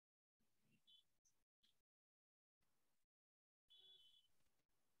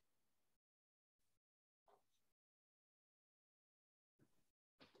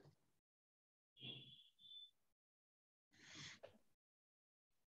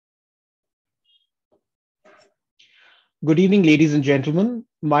Good evening, ladies and gentlemen.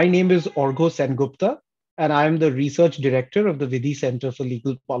 My name is Sengupta, and I am the Research Director of the Vidhi Center for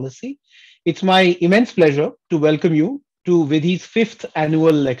Legal Policy. It's my immense pleasure to welcome you to Vidhi's fifth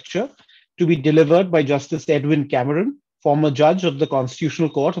annual lecture to be delivered by Justice Edwin Cameron, former judge of the Constitutional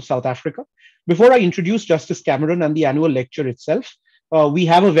Court of South Africa. Before I introduce Justice Cameron and the annual lecture itself, we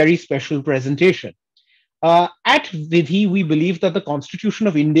have a very special presentation. At Vidhi, we believe that the Constitution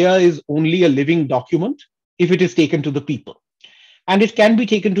of India is only a living document if it is taken to the people. And it can be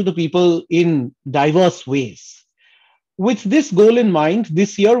taken to the people in diverse ways. With this goal in mind,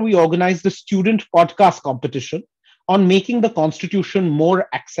 this year we organized a student podcast competition on making the Constitution more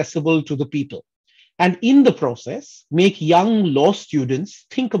accessible to the people. And in the process, make young law students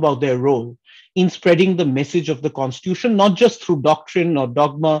think about their role in spreading the message of the Constitution, not just through doctrine or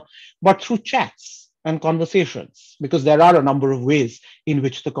dogma, but through chats and conversations, because there are a number of ways in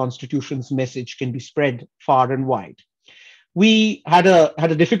which the Constitution's message can be spread far and wide. We had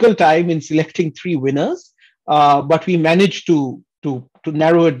a difficult time in selecting three winners, but we managed to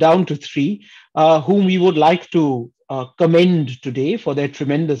narrow it down to three, whom we would like to commend today for their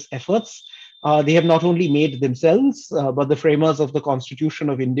tremendous efforts. They have not only made themselves, but the framers of the Constitution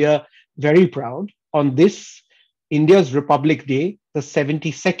of India very proud on this India's Republic Day, the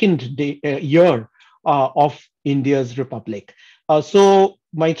 72nd year of India's Republic. So,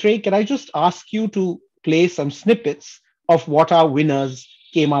 Maitreyi, can I just ask you to play some snippets of what our winners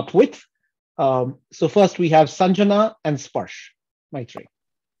came up with? So first we have Sanjana and Sparsh. Maitreyi.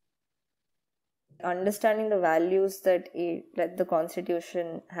 Understanding the values that the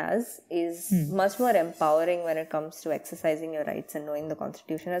Constitution has is much more empowering when it comes to exercising your rights and knowing the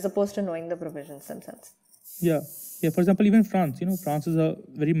Constitution as opposed to knowing the provisions themselves. Yeah. For example, even France. France is a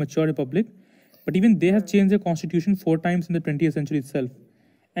very mature republic, but even they have changed their constitution 4 times in the 20th century itself.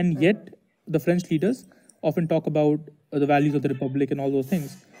 And yet, the French leaders often talk about the values of the republic and all those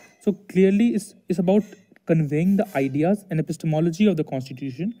things. So clearly, it's about conveying the ideas and epistemology of the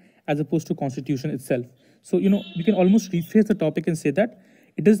constitution as opposed to constitution itself. So, you can almost rephrase the topic and say that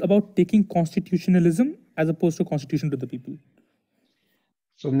it is about taking constitutionalism as opposed to constitution to the people.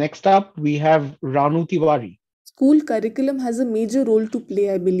 So next up, we have Ranu Tiwari. School curriculum has a major role to play,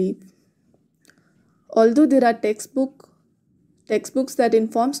 I believe. Although there are textbooks that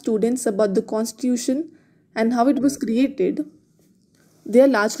inform students about the Constitution and how it was created, they are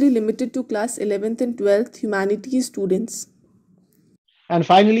largely limited to class 11th and 12th humanities students. And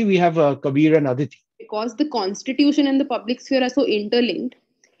finally, we have Kabir and Aditi. Because the Constitution and the public sphere are so interlinked,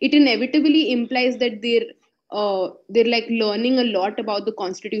 it inevitably implies that they're like learning a lot about the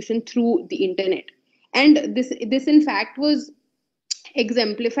Constitution through the internet. And this in fact was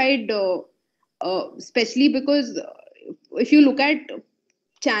exemplified especially because if you look at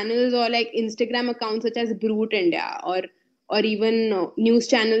channels or like Instagram accounts such as Brute India or even news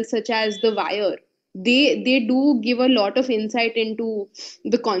channels such as The Wire, they do give a lot of insight into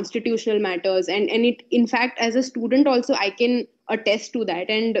the constitutional matters, and it, in fact, as a student also, I can attest to that.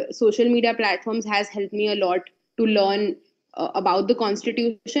 And social media platforms has helped me a lot to learn about the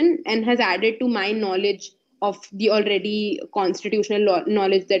Constitution and has added to my knowledge of the already constitutional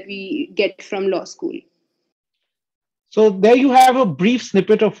knowledge that we get from law school. So there you have a brief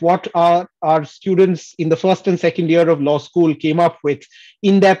snippet of what our students in the first and second year of law school came up with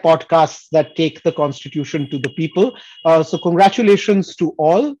in their podcasts that take the Constitution to the people. So congratulations to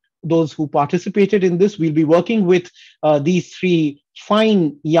all those who participated in this. We'll be working with these three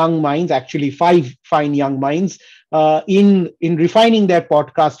fine young minds, actually 5 fine young minds, in refining their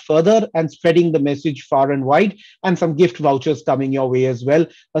podcast further and spreading the message far and wide, and some gift vouchers coming your way as well.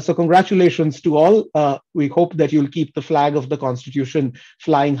 So congratulations to all. We hope that you'll keep the flag of the Constitution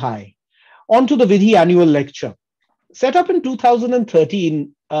flying high. On to the Vidhi annual lecture. Set up in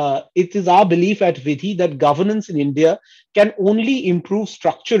 2013, it is our belief at Vidhi that governance in India can only improve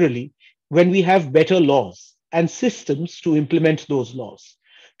structurally when we have better laws and systems to implement those laws.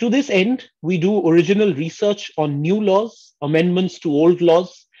 To this end, we do original research on new laws, amendments to old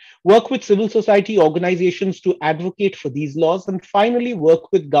laws, work with civil society organizations to advocate for these laws, and finally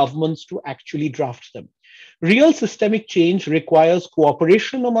work with governments to actually draft them. Real systemic change requires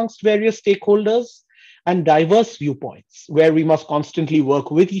cooperation amongst various stakeholders and diverse viewpoints, where we must constantly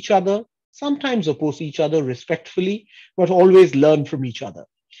work with each other, sometimes oppose each other respectfully, but always learn from each other.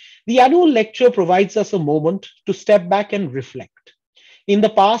 The annual lecture provides us a moment to step back and reflect. In the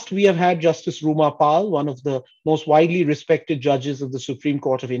past, we have had Justice Ruma Pal, one of the most widely respected judges of the Supreme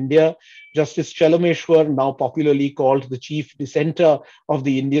Court of India, Justice Chalameshwar, now popularly called the chief dissenter of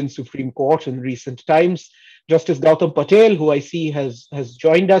the Indian Supreme Court in recent times, Justice Gautam Patel, who I see has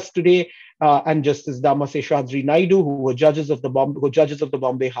joined us today, and Justice Dama Seshadri Naidu, who were judges of the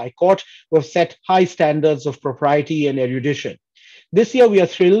Bombay High Court, who have set high standards of propriety and erudition. This year, we are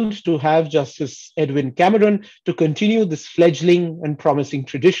thrilled to have Justice Edwin Cameron to continue this fledgling and promising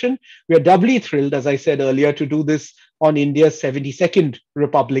tradition. We are doubly thrilled, as I said earlier, to do this on India's 72nd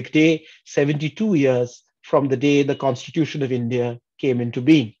Republic Day, 72 years from the day the Constitution of India came into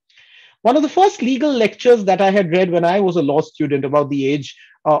being. One of the first legal lectures that I had read when I was a law student, about the age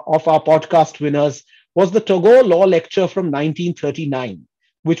of our podcast winners, was the Tagore Law Lecture from 1939,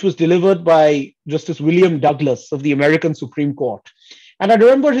 which was delivered by Justice William Douglas of the American Supreme Court. And I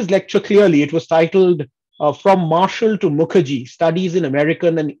remember his lecture clearly. It was titled From Marshall to Mukherjee, Studies in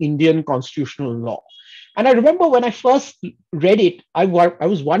American and Indian Constitutional Law. And I remember when I first read it, I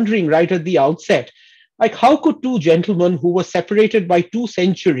was wondering right at the outset, like, how could two gentlemen who were separated by 2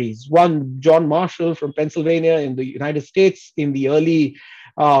 centuries, one John Marshall from Pennsylvania in the United States in the late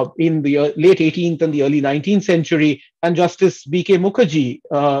 18th and the early 19th century, and Justice B.K. Mukherjee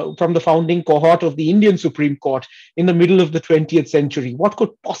from the founding cohort of the Indian Supreme Court in the middle of the 20th century, what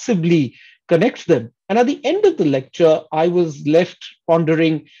could possibly connect them? And at the end of the lecture, I was left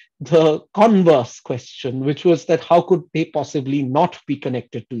pondering the converse question, which was that how could they possibly not be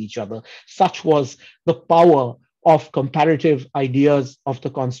connected to each other? Such was the power of comparative ideas of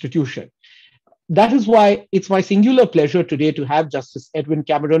the Constitution. That is why it's my singular pleasure today to have Justice Edwin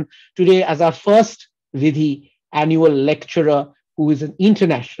Cameron today as our first Vidhi annual lecturer, who is an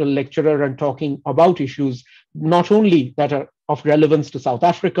international lecturer and talking about issues not only that are of relevance to South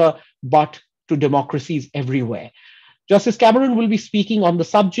Africa, but to democracies everywhere. Justice Cameron will be speaking on the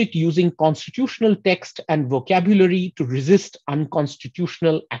subject using constitutional text and vocabulary to resist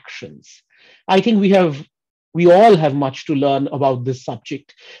unconstitutional actions. I think we all have much to learn about this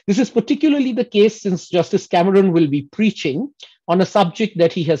subject. This is particularly the case since Justice Cameron will be preaching on a subject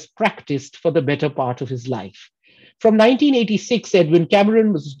that he has practiced for the better part of his life. From 1986, Edwin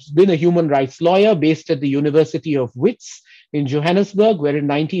Cameron has been a human rights lawyer based at the University of Wits in Johannesburg, where in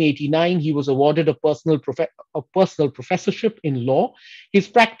 1989 he was awarded a personal professorship in law. His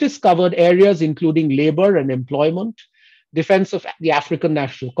practice covered areas including labor and employment, defense of the African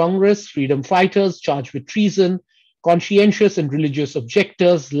National Congress, freedom fighters charged with treason, conscientious and religious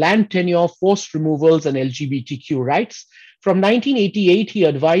objectors, land tenure, forced removals, and LGBTQ rights. From 1988, he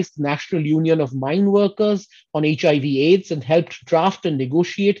advised the National Union of Mine Workers on HIV/AIDS and helped draft and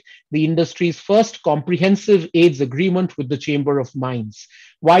negotiate the industry's first comprehensive AIDS agreement with the Chamber of Mines.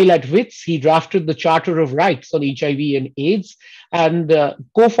 While at WITS, he drafted the Charter of Rights on HIV and AIDS and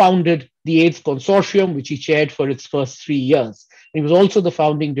co-founded the AIDS Consortium, which he chaired for its first 3 years. He was also the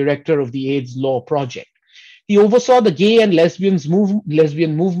founding director of the AIDS Law Project. He oversaw the gay and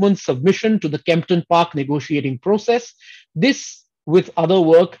lesbian movement's submission to the Kempton Park negotiating process. This, with other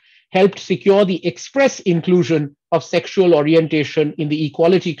work, helped secure the express inclusion of sexual orientation in the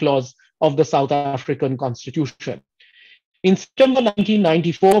Equality Clause of the South African Constitution. In September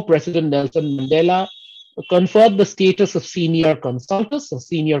 1994, President Nelson Mandela conferred the status of senior consultus, or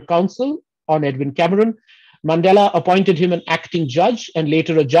senior counsel, on Edwin Cameron. Mandela appointed him an acting judge and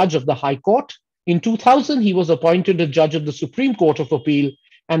later a judge of the High Court. In 2000, he was appointed a judge of the Supreme Court of Appeal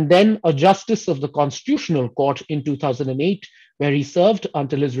and then a justice of the Constitutional Court in 2008, where he served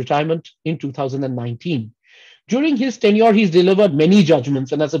until his retirement in 2019. During his tenure, he's delivered many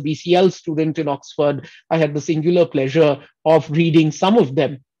judgments, and as a BCL student in Oxford, I had the singular pleasure of reading some of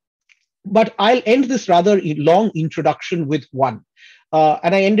them. But I'll end this rather long introduction with one.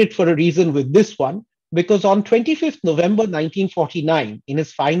 And I end it for a reason with this one, because on 25th November 1949, in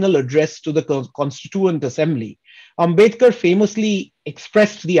his final address to the Constituent Assembly, Ambedkar famously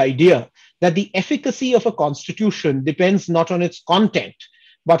expressed the idea that the efficacy of a constitution depends not on its content,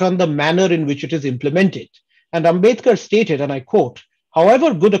 but on the manner in which it is implemented. And Ambedkar stated, and I quote,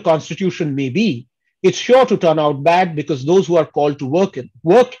 "However good a constitution may be, it's sure to turn out bad because those who are called to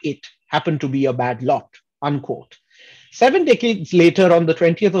work it happen to be a bad lot," unquote. 7 decades later, on the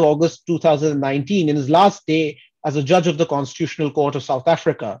 20th of August 2019, in his last day as a judge of the Constitutional Court of South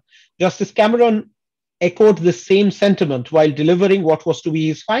Africa, Justice Cameron echoed this same sentiment while delivering what was to be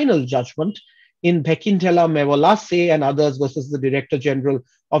his final judgment in Bhekintela Mewolase and others versus the Director General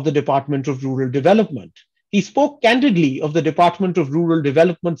of the Department of Rural Development. He spoke candidly of the Department of Rural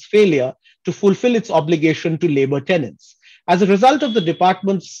Development's failure to fulfill its obligation to labor tenants. As a result of the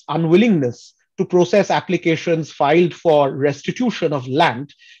department's unwillingness to process applications filed for restitution of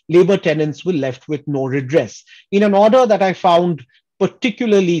land, labor tenants were left with no redress. In an order that I found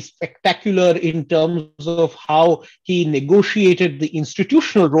particularly spectacular in terms of how he negotiated the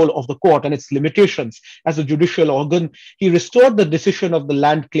institutional role of the court and its limitations as a judicial organ. He restored the decision of the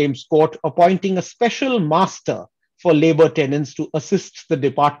Land Claims Court, appointing a special master for labor tenants to assist the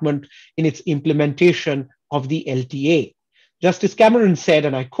department in its implementation of the LTA. Justice Cameron said,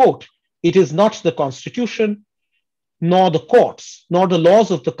 and I quote, "It is not the Constitution, nor the courts, nor the laws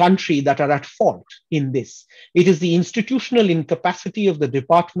of the country that are at fault in this. It is the institutional incapacity of the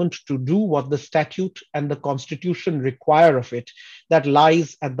department to do what the statute and the Constitution require of it that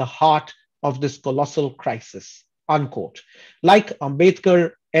lies at the heart of this colossal crisis." Unquote. Like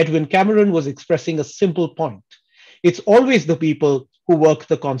Ambedkar, Edwin Cameron was expressing a simple point. It's always the people who work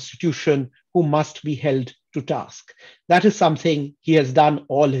the Constitution who must be held to task. That is something he has done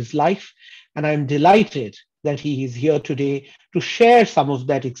all his life, and I'm delighted that he is here today to share some of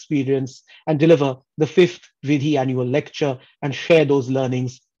that experience and deliver the fifth Vidhi annual lecture and share those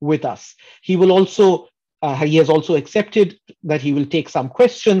learnings with us. He has also accepted that he will take some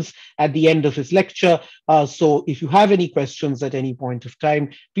questions at the end of his lecture. So if you have any questions at any point of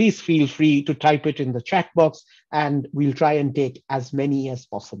time, please feel free to type it in the chat box and we'll try and take as many as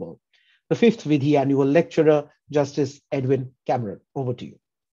possible. The fifth Vidhi annual lecturer, Justice Edwin Cameron. Over to you.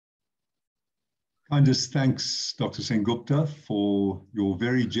 Kindest thanks, Dr. Sengupta, for your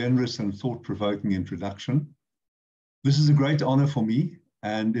very generous and thought-provoking introduction. This is a great honor for me,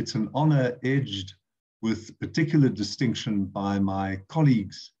 and it's an honor edged with particular distinction by my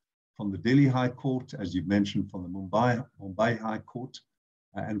colleagues from the Delhi High Court, as you've mentioned, from the Mumbai High Court,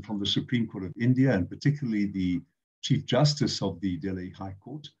 and from the Supreme Court of India, and particularly the Chief Justice of the Delhi High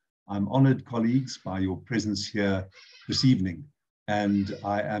Court. I'm honored, colleagues, by your presence here this evening. And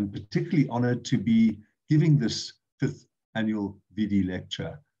I am particularly honored to be giving this fifth annual Vidhi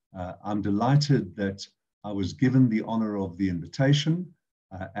lecture. I'm delighted that I was given the honor of the invitation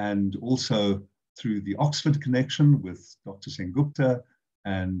and also through the Oxford connection with Dr. Sengupta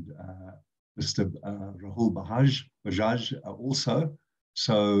and Mr. Rahul Bajaj also.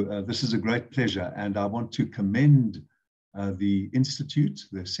 So this is a great pleasure, and I want to commend the Institute,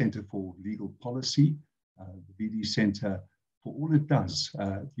 the Center for Legal Policy, the Vidhi Center, for all it does.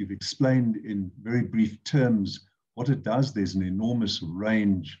 You've explained in very brief terms what it does. There's an enormous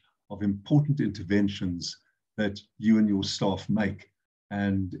range of important interventions that you and your staff make.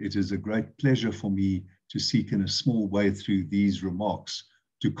 And it is a great pleasure for me to seek in a small way through these remarks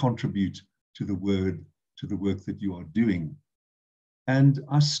to contribute to the work that you are doing. And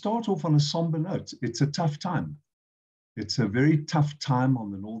I start off on a somber note. It's a tough time. It's a very tough time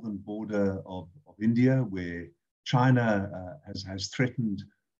on the northern border of India, where China has threatened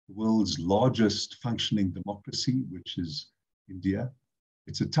the world's largest functioning democracy, which is India.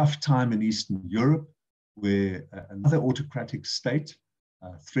 It's a tough time in Eastern Europe, where another autocratic state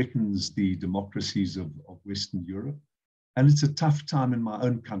threatens the democracies of Western Europe. And it's a tough time in my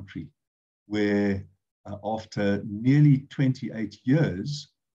own country, where after nearly 28 years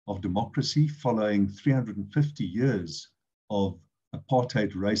of democracy, following 350 years of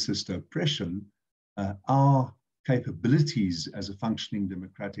apartheid racist oppression, our capabilities as a functioning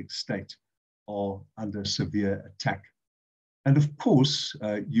democratic state are under severe attack. And of course,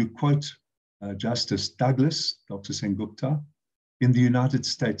 you quote Justice Douglas, Dr. Sengupta, in the United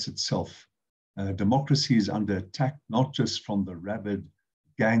States itself. Democracy is under attack, not just from the rabid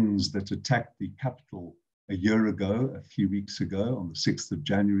gangs that attacked the Capitol a year ago, a few weeks ago, on the 6th of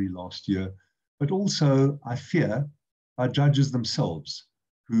January last year, but also, I fear, by judges themselves,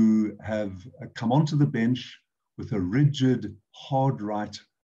 who have come onto the bench with a rigid, hard right,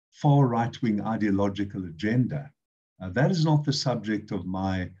 far right-wing ideological agenda. That is not the subject of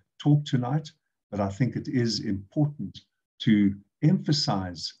my talk tonight, but I think it is important to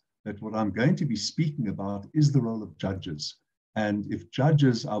emphasize that what I'm going to be speaking about is the role of judges. And if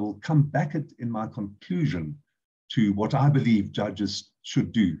judges, I will come back in my conclusion to what I believe judges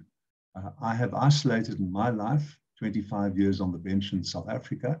should do. I have isolated in my life, 25 years on the bench in South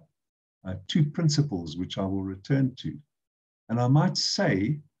Africa, two principles which I will return to. And I might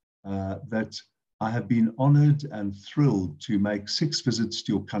say that I have been honored and thrilled to make 6 visits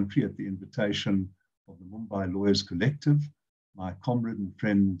to your country at the invitation of the Mumbai Lawyers Collective, my comrade and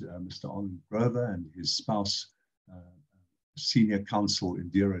friend, Mr. Anand Grover, and his spouse, Senior Counsel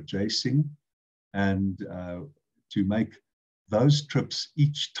Indira Jaisingh, and to make those trips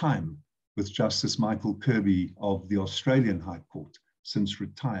each time with Justice Michael Kirby of the Australian High Court, since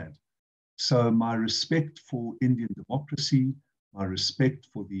retired. So my respect for Indian democracy, my respect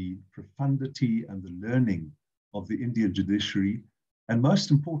for the profundity and the learning of the Indian judiciary, and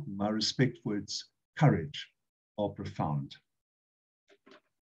most important, my respect for its courage are profound.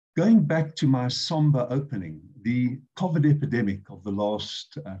 Going back to my somber opening, the COVID epidemic of the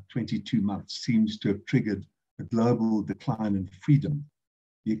last 22 months seems to have triggered a global decline in freedom.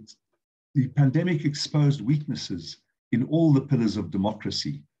 The pandemic exposed weaknesses in all the pillars of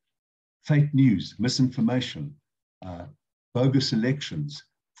democracy: fake news, misinformation, bogus elections,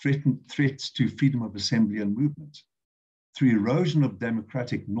 threats to freedom of assembly and movement. Through erosion of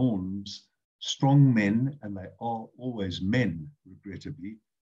democratic norms, strong men, and they are always men, regrettably,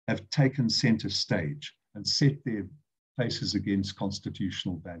 have taken center stage and set their faces against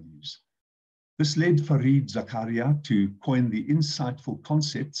constitutional values. This led Fareed Zakaria to coin the insightful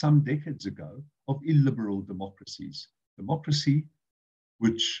concept some decades ago of illiberal democracies. Democracy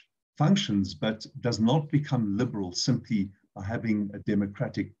which functions but does not become liberal simply by having a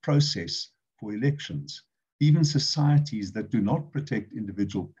democratic process for elections. Even societies that do not protect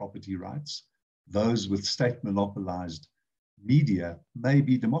individual property rights, those with state monopolized media, may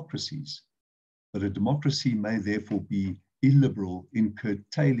be democracies, but a democracy may therefore be illiberal in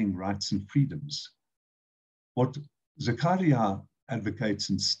curtailing rights and freedoms. What Zakaria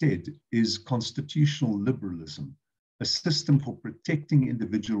advocates instead is constitutional liberalism, a system for protecting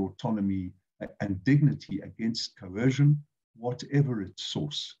individual autonomy and dignity against coercion, whatever its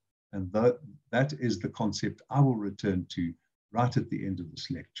source. And that is the concept I will return to right at the end of this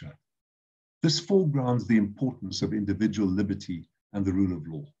lecture. This foregrounds the importance of individual liberty and the rule of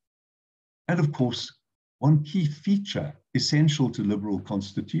law. And of course, one key feature essential to liberal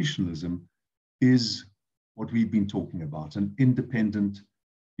constitutionalism is what we've been talking about: an independent,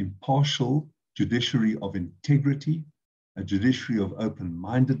 impartial judiciary of integrity, a judiciary of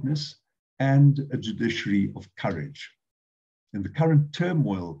open-mindedness, and a judiciary of courage. In the current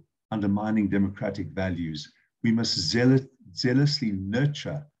turmoil undermining democratic values, we must zealously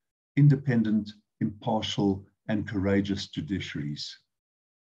nurture independent, impartial, and courageous judiciaries.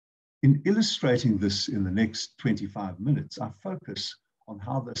 In illustrating this in the next 25 minutes, I focus on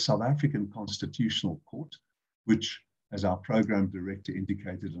how the South African Constitutional Court, which, as our program director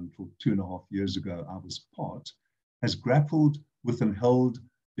indicated until 2.5 years ago I was part, has grappled with and held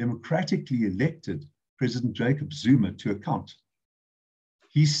democratically elected President Jacob Zuma to account.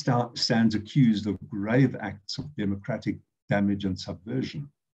 He stands accused of grave acts of democratic damage and subversion.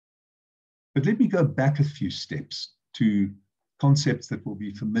 But let me go back a few steps to concepts that will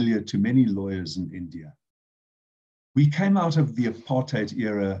be familiar to many lawyers in India. We came out of the apartheid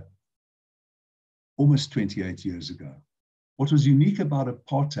era almost 28 years ago. What was unique about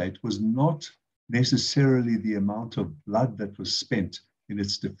apartheid was not necessarily the amount of blood that was spent in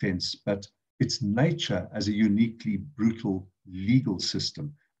its defense, but its nature as a uniquely brutal legal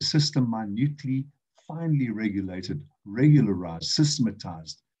system, a system minutely, finely regulated, regularized,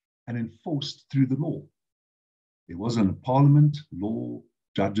 systematized, and enforced through the law. There wasn't a parliament, law,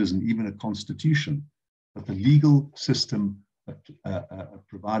 judges, and even a constitution, but the legal system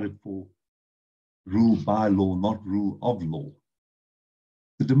provided for rule by law, not rule of law.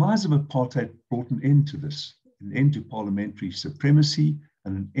 The demise of apartheid brought an end to this, an end to parliamentary supremacy,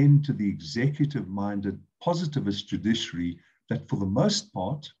 and an end to the executive-minded positivist judiciary that, for the most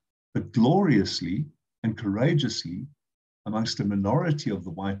part, but gloriously and courageously, amongst a minority of the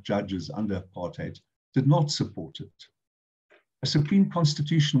white judges under apartheid, did not support it. A Supreme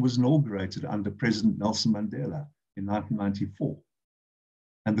Constitution was inaugurated under President Nelson Mandela in 1994.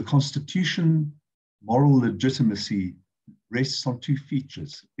 And the Constitution moral legitimacy rests on two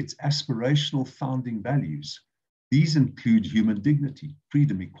features: its aspirational founding values. These include human dignity,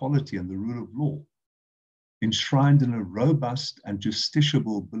 freedom, equality, and the rule of law, enshrined in a robust and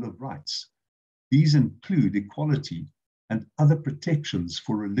justiciable Bill of Rights. These include equality and other protections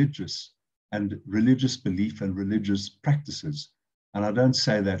for religious belief and religious practices. And I don't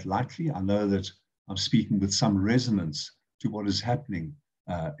say that lightly. I know that I'm speaking with some resonance to what is happening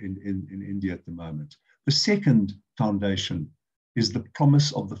in India at the moment. The second foundation is the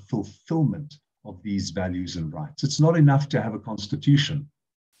promise of the fulfillment of these values and rights. It's not enough to have a constitution.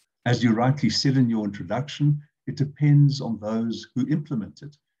 As you rightly said in your introduction, it depends on those who implement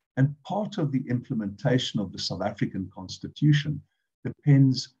it. And part of the implementation of the South African Constitution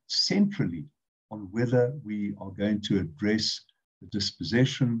depends centrally on whether we are going to address the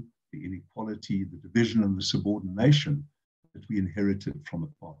dispossession, the inequality, the division, and the subordination that we inherited from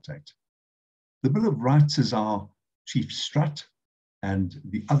apartheid. The Bill of Rights is our chief strut, and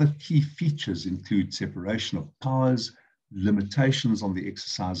the other key features include separation of powers, limitations on the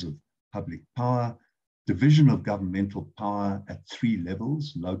exercise of public power, division of governmental power at 3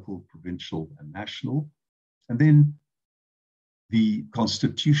 levels: local, provincial, and national. And then the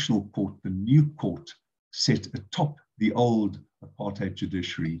Constitutional Court, the new court, set atop the old apartheid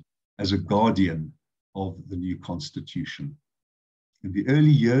judiciary, as a guardian of the new constitution. In the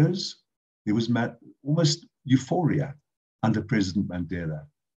early years, there was almost euphoria under President Mandela,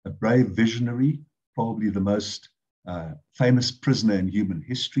 a brave visionary, probably the most famous prisoner in human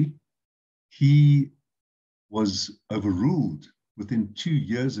history. He was overruled within 2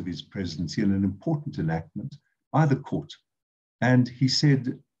 years of his presidency in an important enactment by the court. And he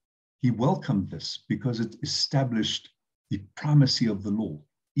said he welcomed this because it established the primacy of the law,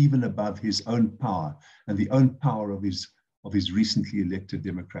 even above his own power and the own power of his recently elected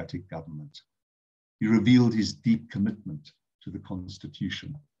democratic government. He revealed his deep commitment to the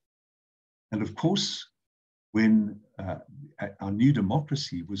Constitution. And of course, when our new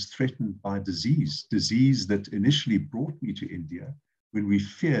democracy was threatened by disease that initially brought me to India, when we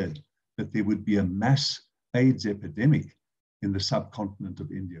feared that there would be a mass AIDS epidemic in the subcontinent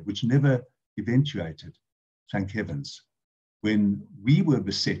of India, which never eventuated, thank heavens. When we were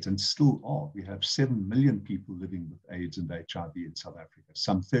beset, and still are, we have 7 million people living with AIDS and HIV in South Africa,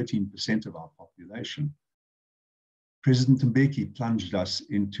 some 13% of our population. President Mbeki plunged us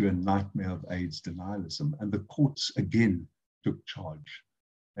into a nightmare of AIDS denialism, and the courts again took charge.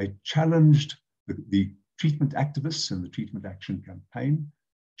 They challenged the treatment activists and the Treatment Action Campaign,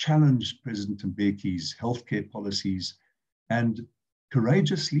 challenged President Mbeki's healthcare policies, and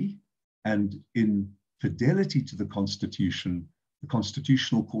courageously and in fidelity to the Constitution, the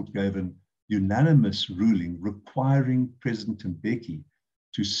Constitutional Court gave an unanimous ruling requiring President Mbeki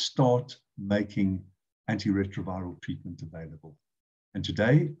to start making antiretroviral treatment available. And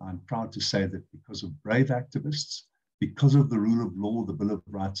today, I'm proud to say that because of brave activists, because of the rule of law, the Bill of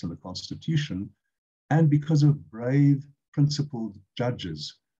Rights, and the Constitution, and because of brave, principled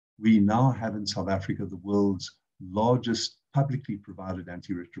judges, we now have in South Africa the world's largest publicly provided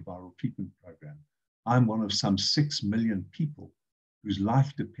antiretroviral treatment program. I'm one of some 6 million people whose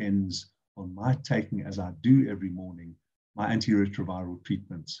life depends on my taking, as I do every morning, my antiretroviral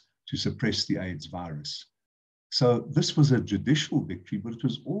treatments to suppress the AIDS virus. So this was a judicial victory, but it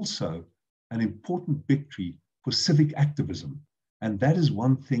was also an important victory for civic activism. And that is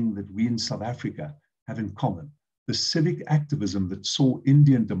one thing that we in South Africa have in common. The civic activism that saw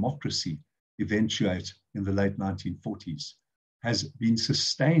Indian democracy eventuate in the late 1940s has been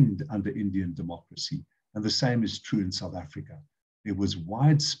sustained under Indian democracy. And the same is true in South Africa. There was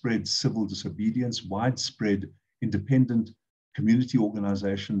widespread civil disobedience, widespread independent community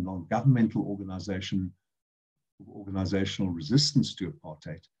organization, non-governmental organizational resistance to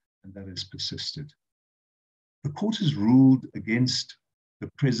apartheid, and that has persisted. The court has ruled against the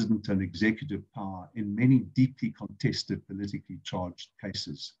president and executive power in many deeply contested, politically charged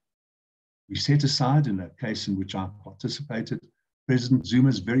cases. We set aside, in a case in which I participated, President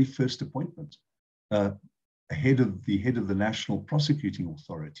Zuma's very first appointment, head of the National Prosecuting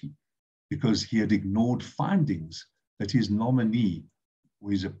Authority, because he had ignored findings that his nominee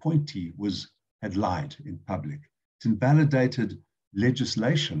or his appointee had lied in public. It invalidated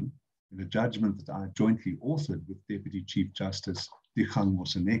legislation in a judgment that I jointly authored with Deputy Chief Justice Dikgang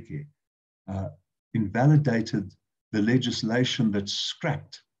Moseneke, invalidated the legislation that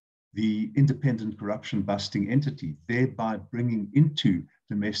scrapped the independent corruption busting entity, thereby bringing into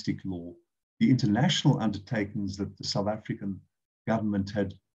domestic law the international undertakings that the South African government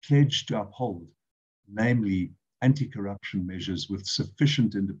had pledged to uphold, namely anti-corruption measures with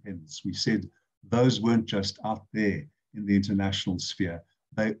sufficient independence. We said those weren't just out there in the international sphere,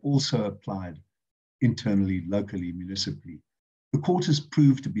 they also applied internally, locally, municipally. The court has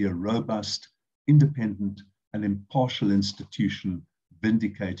proved to be a robust, independent, and impartial institution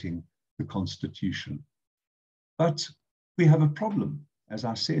vindicating the Constitution. But we have a problem, as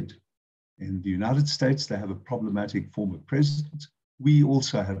I said. In the United States, they have a problematic former president. We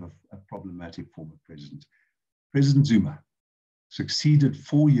also have a problematic former president. President Zuma, succeeded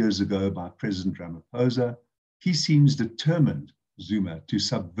 4 years ago by President Ramaphosa. He seems determined, Zuma, to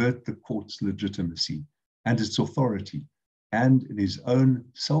subvert the court's legitimacy and its authority, and in his own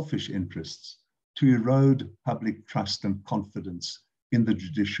selfish interests, to erode public trust and confidence in the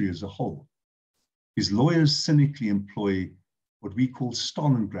judiciary as a whole. His lawyers cynically employ what we call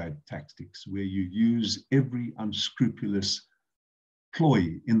Stalingrad tactics, where you use every unscrupulous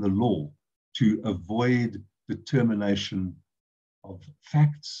ploy in the law to avoid determination of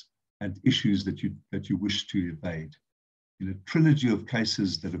facts and issues that you wish to evade. In a trilogy of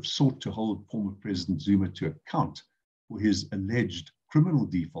cases that have sought to hold former President Zuma to account for his alleged criminal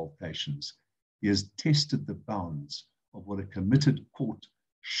defaultations, he has tested the bounds of what a committed court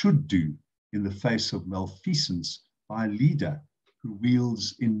should do in the face of malfeasance by a leader who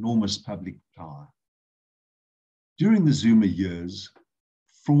wields enormous public power. During the Zuma years,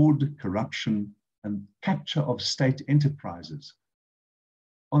 fraud, corruption, and capture of state enterprises.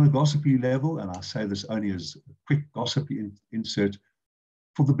 On a gossipy level, and I say this only as a quick gossipy insert,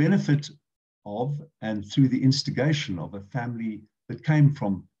 for the benefit of and through the instigation of a family that came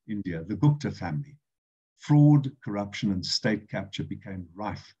from India, the Gupta family, fraud, corruption, and state capture became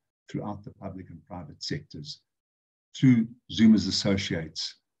rife throughout the public and private sectors. Through Zuma's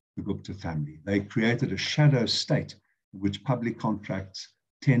associates, the Gupta family, they created a shadow state in which public contracts,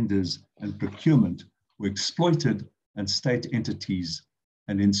 tenders, and procurement were exploited and state entities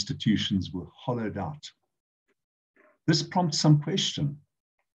and institutions were hollowed out. This prompts some question.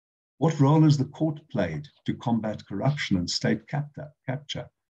 What role has the court played to combat corruption and state capture?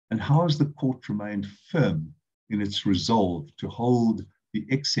 And how has the court remained firm in its resolve to hold the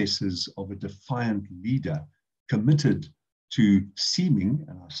excesses of a defiant leader committed to seeming,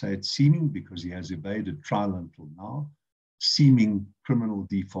 and I say it's seeming because he has evaded trial until now, seeming criminal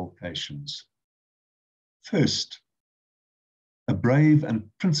defalcations? First, a brave and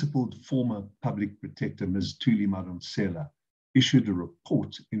principled former public protector, Ms. Thuli Madonsela, issued a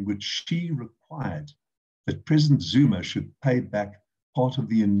report in which she required that President Zuma should pay back part of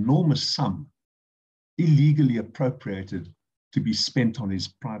the enormous sum illegally appropriated to be spent on his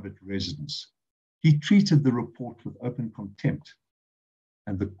private residence. He treated the report with open contempt,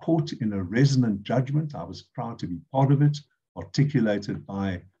 and the court, in a resonant judgment, I was proud to be part of it, articulated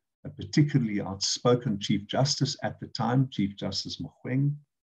by a particularly outspoken Chief Justice at the time, Chief Justice Mogoeng,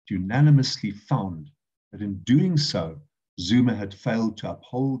 unanimously found that in doing so, Zuma had failed to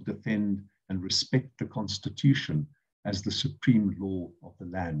uphold, defend, and respect the Constitution as the supreme law of the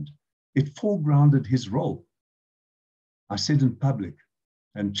land. It foregrounded his role. I said in public,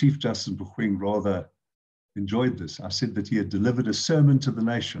 and Chief Justice Mogoeng rather enjoyed this, I said that he had delivered a sermon to the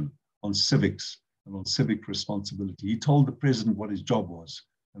nation on civics and on civic responsibility. He told the president what his job was,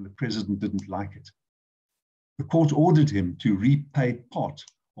 and the president didn't like it. The court ordered him to repay part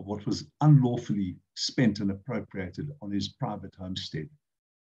of what was unlawfully spent and appropriated on his private homestead.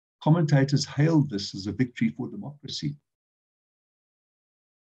 Commentators hailed this as a victory for democracy.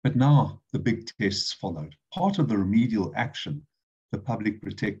 But now the big tests followed. Part of the remedial action the public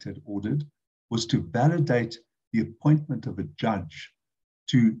protector had ordered was to validate the appointment of a judge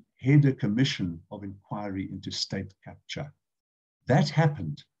to head a commission of inquiry into state capture. That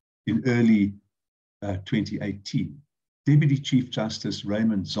happened in early 2018. Deputy Chief Justice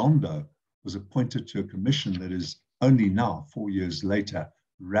Raymond Zondo was appointed to a commission that is only now, 4 years later,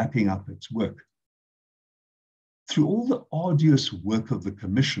 wrapping up its work. Through all the arduous work of the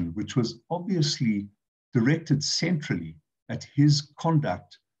commission, which was obviously directed centrally at his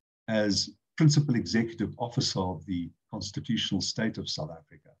conduct as principal executive officer of the constitutional state of South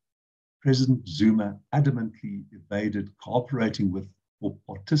Africa, President Zuma adamantly evaded cooperating with or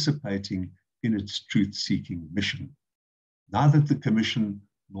participating in its truth-seeking mission. Neither the commission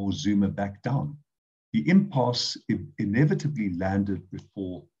nor Zuma backed down. The impasse inevitably landed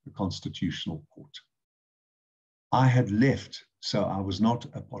before the Constitutional Court. I had left, so I was not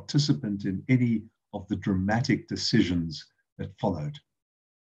a participant in any of the dramatic decisions that followed.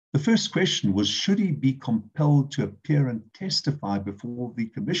 The first question was, should he be compelled to appear and testify before the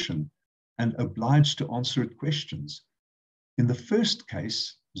commission and obliged to answer its questions? In the first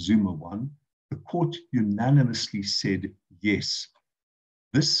case, Zuma won, the court unanimously said yes.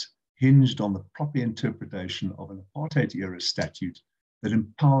 This hinged on the proper interpretation of an apartheid-era statute that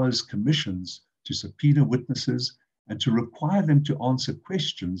empowers commissions to subpoena witnesses and to require them to answer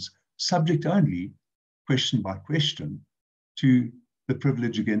questions subject only, question by question, to the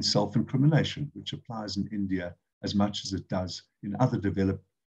privilege against self-incrimination, which applies in India as much as it does in other developed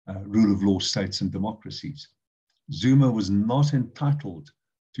rule of law states and democracies. Zuma was not entitled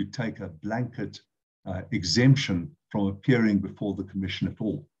to take a blanket exemption from appearing before the commission at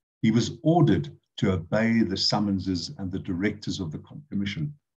all. He was ordered to obey the summonses and the directives of the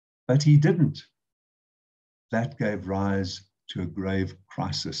commission, but he didn't. That gave rise to a grave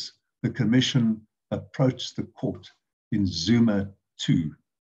crisis. The commission approached the court in Zuma 2,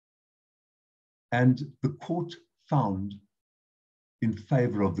 and the court found in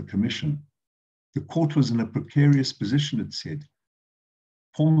favor of the commission. The court was in a precarious position, it said.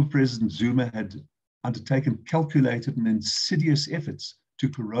 Former President Zuma had undertaken calculated and insidious efforts to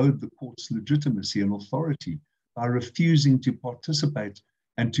corrode the court's legitimacy and authority by refusing to participate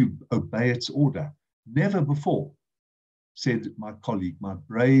and to obey its order. Never before, said my colleague, my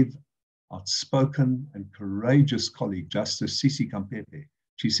brave, outspoken and courageous colleague, Justice Sisi Kampepe.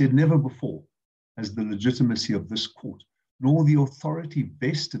 She said, never before has the legitimacy of this court, nor the authority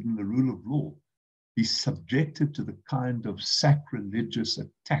vested in the rule of law, be subjected to the kind of sacrilegious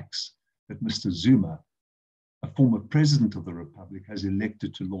attacks that Mr. Zuma, a former president of the Republic, has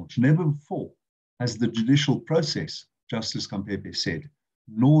elected to launch. Never before has the judicial process, Justice Kampepe said,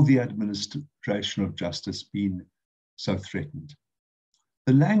 nor the administration of justice been so threatened.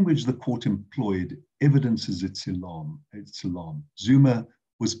 The language the court employed evidences its alarm. Zuma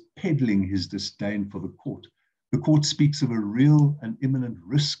was peddling his disdain for the court. The court speaks of a real and imminent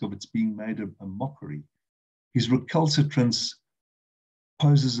risk of its being made a mockery. His recalcitrance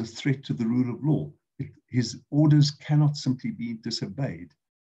poses a threat to the rule of law. His orders cannot simply be disobeyed.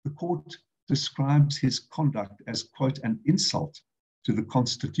 The court describes his conduct as, quote, an insult to the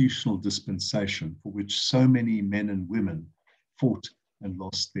constitutional dispensation for which so many men and women fought and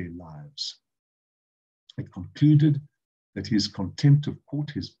lost their lives. It concluded that his contempt of court,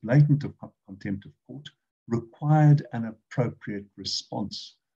 his blatant contempt of court, required an appropriate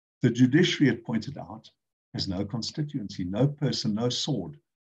response. The judiciary, it pointed out, has no constituency, no person, no sword.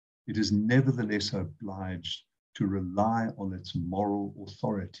 It is nevertheless obliged to rely on its moral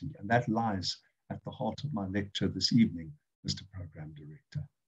authority. And that lies at the heart of my lecture this evening, Mr. Program Director.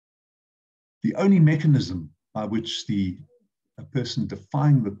 The only mechanism by which a person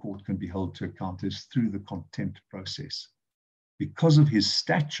defying the court can be held to account is through the contempt process. Because of his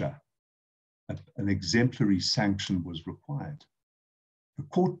stature, an exemplary sanction was required. The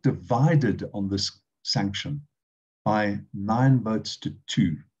court divided on this sanction by 9 votes to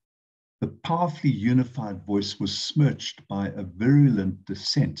 2. The powerfully unified voice was smirched by a virulent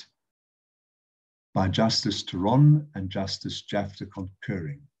dissent by Justice Turon and Justice Jafta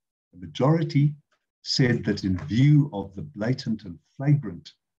concurring. The majority said that in view of the blatant and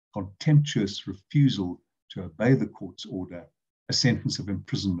flagrant contemptuous refusal to obey the court's order, a sentence of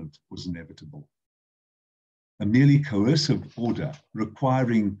imprisonment was inevitable. A merely coercive order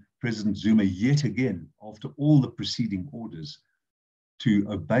requiring President Zuma yet again, after all the preceding orders, to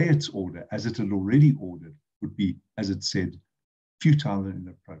obey its order as it had already ordered would be, as it said, futile and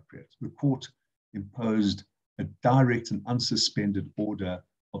inappropriate. The court imposed a direct and unsuspended order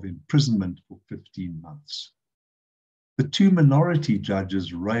of imprisonment for 15 months. The 2 minority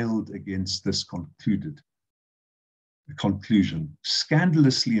judges railed against this conclusion,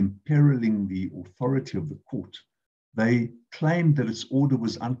 scandalously imperiling the authority of the court. They claimed that its order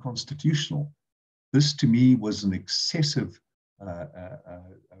was unconstitutional. This, to me, was an excessive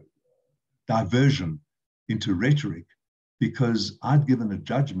diversion into rhetoric, because I'd given a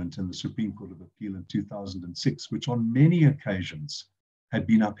judgment in the Supreme Court of Appeal in 2006, which on many occasions had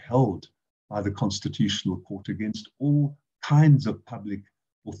been upheld by the Constitutional Court against all kinds of public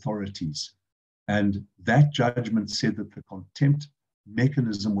authorities. And that judgment said that the contempt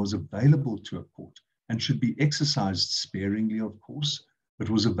mechanism was available to a court and should be exercised sparingly, of course, but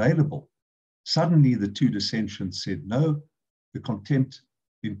was available. Suddenly, the 2 dissentients said, no, the contempt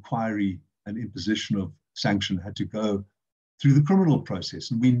inquiry and imposition of sanction had to go through the criminal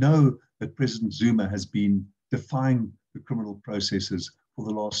process. And we know that President Zuma has been defying the criminal processes for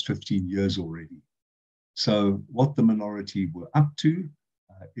the last 15 years already. So what the minority were up to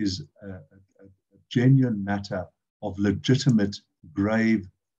is a genuine matter of legitimate, grave,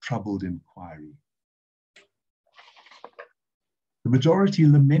 troubled inquiry. The majority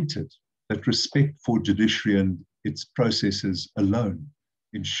lamented that respect for judiciary and its processes alone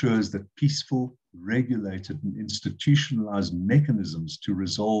ensures that peaceful, regulated, and institutionalized mechanisms to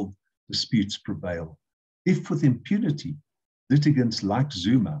resolve disputes prevail. If with impunity, litigants like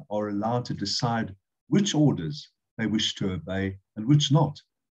Zuma are allowed to decide which orders they wish to obey and which not,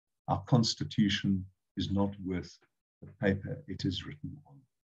 our Constitution is not worth the paper it is written on.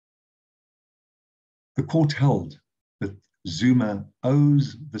 The court held that Zuma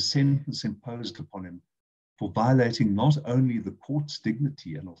owes the sentence imposed upon him for violating not only the court's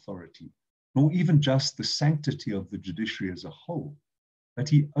dignity and authority, nor even just the sanctity of the judiciary as a whole, but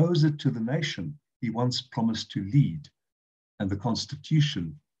he owes it to the nation he once promised to lead and the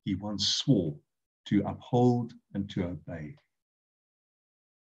Constitution he once swore to uphold and to obey.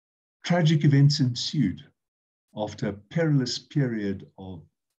 Tragic events ensued after a perilous period of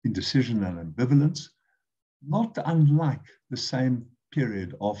indecision and ambivalence, not unlike the same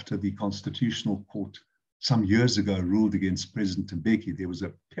period after the Constitutional Court some years ago ruled against President Mbeki. There was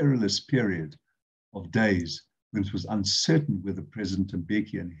a perilous period of days when it was uncertain whether President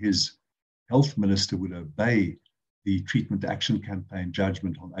Mbeki and his health minister would obey the Treatment Action Campaign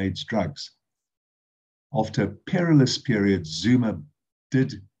judgment on AIDS drugs. After a perilous period, Zuma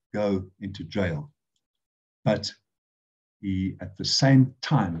did go into jail, but he at the same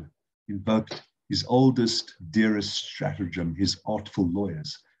time invoked his oldest, dearest stratagem, his artful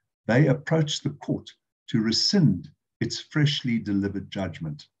lawyers. they approached the court to rescind its freshly delivered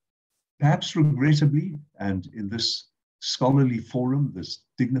judgment. Perhaps regrettably, and in this scholarly forum, this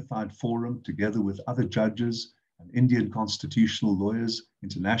dignified forum, together with other judges and Indian constitutional lawyers,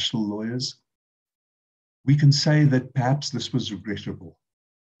 international lawyers, we can say that perhaps this was regrettable.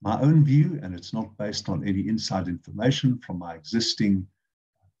 My own view, and it's not based on any inside information from my existing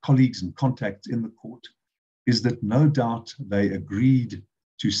colleagues and contacts in the court, is that no doubt they agreed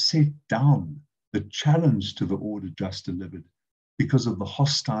to set down the challenge to the order just delivered because of the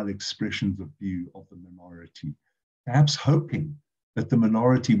hostile expressions of view of the minority, perhaps hoping that the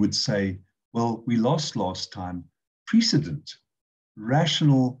minority would say, well, we lost last time. Precedent,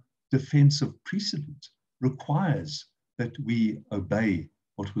 rational defense of precedent requires that we obey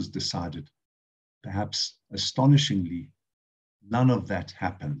what was decided. Perhaps astonishingly, none of that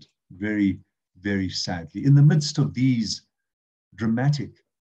happened, very, very sadly. In the midst of these dramatic,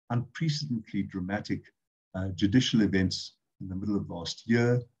 unprecedentedly dramatic judicial events in the middle of last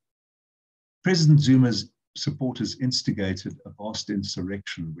year, President Zuma's supporters instigated a vast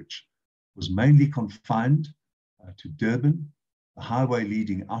insurrection, which was mainly confined to Durban, the highway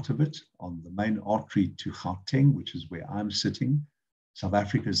leading out of it on the main artery to Gauteng, which is where I'm sitting, South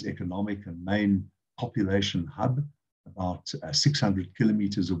Africa's economic and main population hub, about 600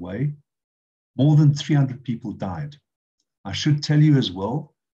 kilometers away. More than 300 people died. I should tell you as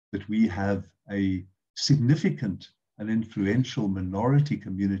well that we have a significant and influential minority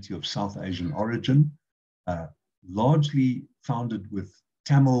community of South Asian origin, largely founded with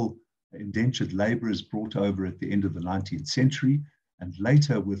Tamil indentured laborers brought over at the end of the 19th century, and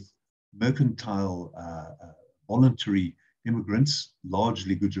later with mercantile voluntary immigrants,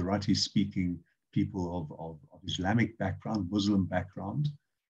 largely Gujarati-speaking people of Islamic background, Muslim background.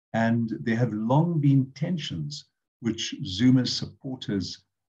 And there have long been tensions which Zuma's supporters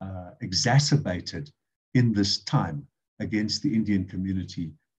exacerbated in this time against the Indian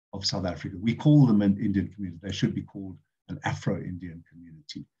community of South Africa. We call them an Indian community. They should be called an Afro-Indian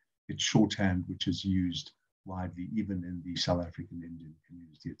community. It's shorthand which is used widely even in the South African Indian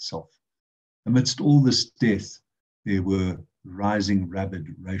community itself. Amidst all this death, there were rising rabid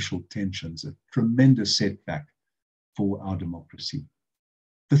racial tensions, a tremendous setback for our democracy.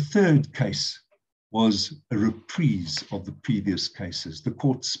 The third case was a reprise of the previous cases. The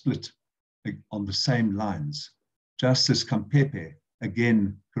court split on the same lines. Justice Kampepe,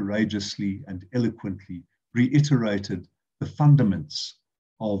 again courageously and eloquently, reiterated the fundaments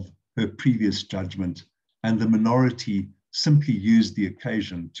of her previous judgment, and the minority simply used the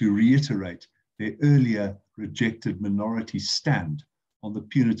occasion to reiterate their earlier rejected minority stand on the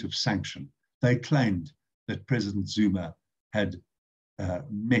punitive sanction. They claimed that President Zuma had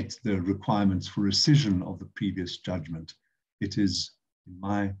met the requirements for rescission of the previous judgment. It is, in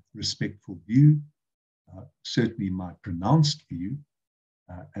my respectful view, certainly my pronounced view,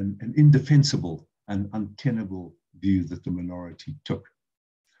 an indefensible and untenable view that the minority took.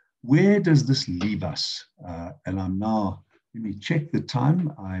 Where does this leave us? And I'm now, let me check the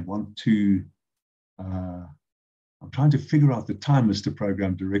time. I want to, I'm trying to figure out the time, Mr.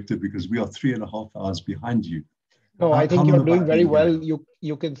 Program Director, because we are 3.5 hours behind you. No, I think you're doing very well.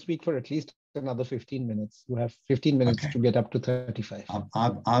 You can speak for at least another 15 minutes. You have 15 minutes to get up to 35.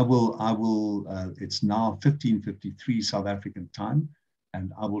 I will, it's now 15:53 South African time,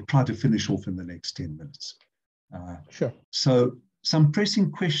 and I will try to finish off in the next 10 minutes. Sure. So some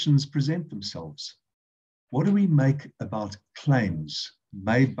pressing questions present themselves. What do we make about claims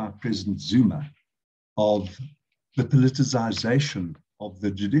made by President Zuma of the politicization of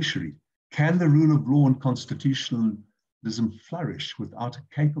the judiciary? Can the rule of law and constitutionalism flourish without a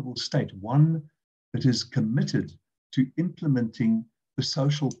capable state, one that is committed to implementing the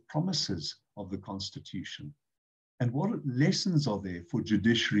social promises of the Constitution? And what lessons are there for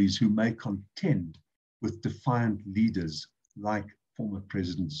judiciaries who may contend with defiant leaders like former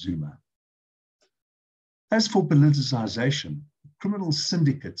President Zuma? As for politicization, criminal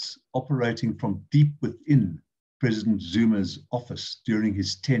syndicates operating from deep within President Zuma's office during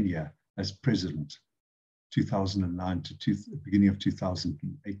his tenure as president, 2009 to beginning of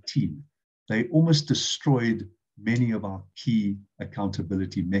 2018, they almost destroyed many of our key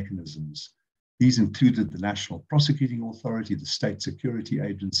accountability mechanisms. These included the National Prosecuting Authority, the State Security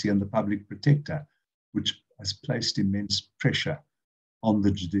Agency, and the Public Protector, which has placed immense pressure on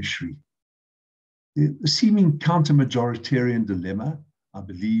the judiciary. The seeming counter-majoritarian dilemma, I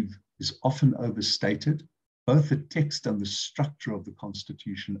believe, is often overstated. Both the text and the structure of the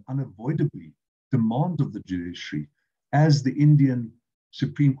Constitution unavoidably demand of the judiciary, as the Indian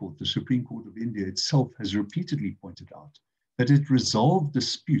Supreme Court, the Supreme Court of India itself has repeatedly pointed out, that it resolve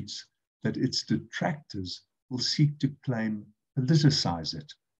disputes that its detractors will seek to claim politicize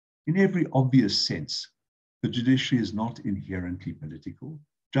it. In every obvious sense, the judiciary is not inherently political.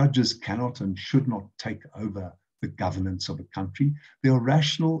 Judges cannot and should not take over the governance of a country. There are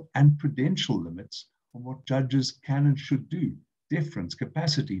rational and prudential limits on what judges can and should do: deference,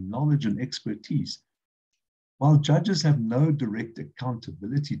 capacity, knowledge, and expertise. While judges have no direct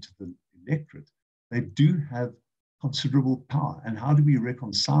accountability to the electorate, they do have considerable power. And how do we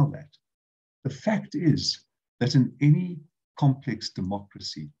reconcile that? The fact is that in any complex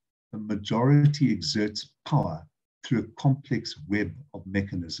democracy, the majority exerts power through a complex web of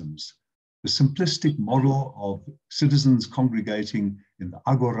mechanisms. The simplistic model of citizens congregating in the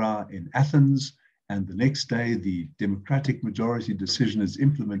Agora in Athens, and the next day the democratic majority decision is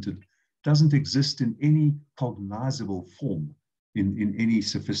implemented, doesn't exist in any cognizable form in any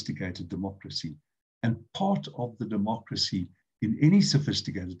sophisticated democracy. And part of the democracy in any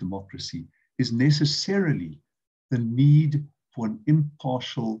sophisticated democracy is necessarily the need for an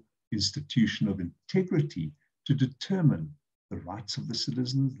impartial institution of integrity to determine the rights of the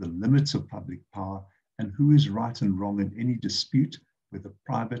citizens, the limits of public power, and who is right and wrong in any dispute, whether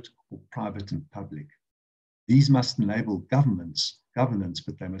private or private and public. These must enable governance,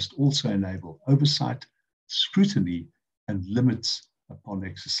 but they must also enable oversight, scrutiny, and limits upon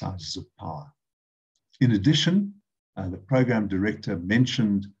exercises of power. In addition, the program director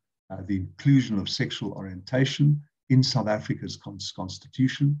mentioned the inclusion of sexual orientation in South Africa's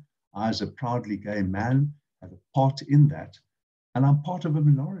constitution. I, as a proudly gay man, have a part in that, and I'm part of a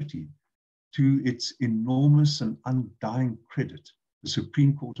minority. To its enormous and undying credit, the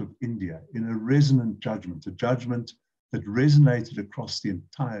Supreme Court of India, in a resonant judgment, a judgment that resonated across the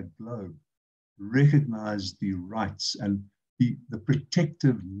entire globe, recognized the rights and the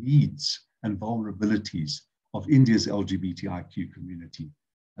protective needs and vulnerabilities of India's LGBTIQ community.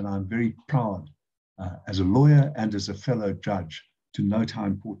 And I'm very proud as a lawyer and as a fellow judge to note how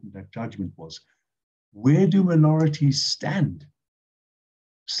important that judgment was. Where do minorities stand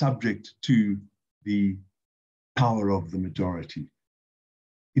subject to the power of the majority?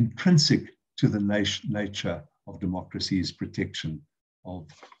 Intrinsic to the nature of democracy is protection of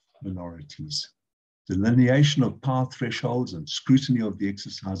minorities. Delineation of power thresholds and scrutiny of the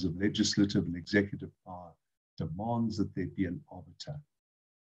exercise of legislative and executive power demands that there be an arbiter.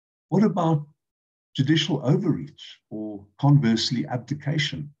 What about judicial overreach, or conversely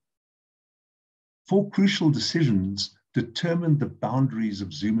abdication? 4 crucial decisions determined the boundaries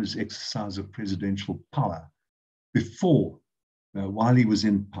of Zuma's exercise of presidential power before, while he was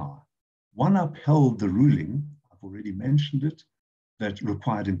in power. One upheld the ruling, I've already mentioned it, that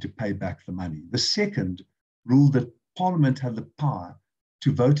required him to pay back the money. The second ruled that Parliament had the power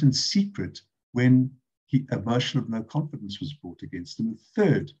to vote in secret when a motion of no confidence was brought against him. The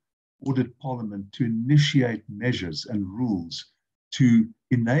third ordered Parliament to initiate measures and rules to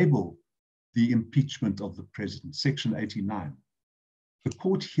enable the impeachment of the president, Section 89. The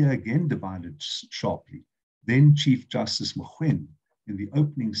court here again divided sharply. Then Chief Justice Mogoeng, in the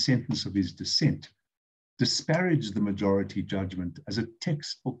opening sentence of his dissent, disparaged the majority judgment as a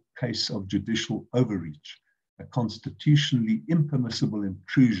textbook case of judicial overreach, a constitutionally impermissible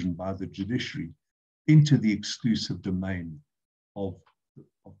intrusion by the judiciary into the exclusive domain of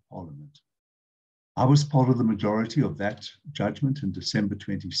Parliament. I was part of the majority of that judgment in December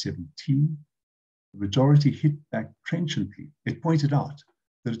 2017. The majority hit back trenchantly. It pointed out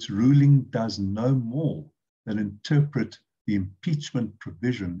that its ruling does no more than interpret the impeachment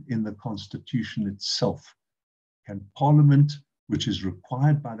provision in the Constitution itself. Can Parliament, which is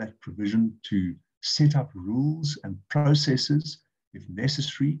required by that provision to set up rules and processes, if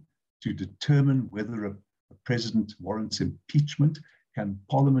necessary, to determine whether a president warrants impeachment, can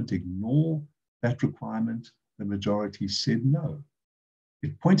Parliament ignore that requirement? The majority said no.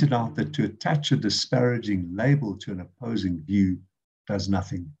 It pointed out that to attach a disparaging label to an opposing view does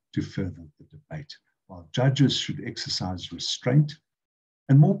nothing to further the debate. While judges should exercise restraint,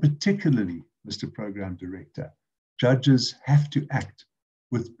 and more particularly, Mr. Program Director, judges have to act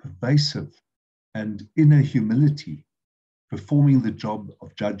with pervasive and inner humility. Performing the job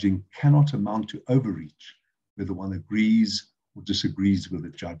of judging cannot amount to overreach, whether one agrees or disagrees with a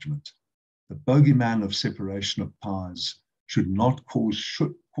judgment. The bogeyman of separation of powers should not cause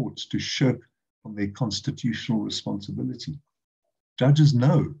courts to shirk from their constitutional responsibility. Judges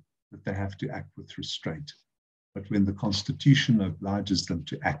know that they have to act with restraint, but when the Constitution obliges them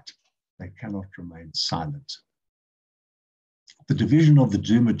to act, they cannot remain silent. The division of the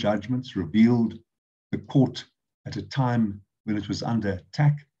Zuma judgments revealed the court at a time when it was under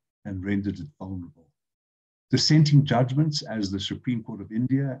attack and rendered it vulnerable. Dissenting judgments, as the Supreme Court of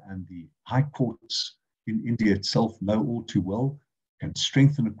India and the high courts in India itself know all too well, can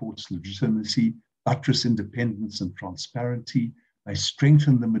strengthen a court's legitimacy, buttress independence and transparency, may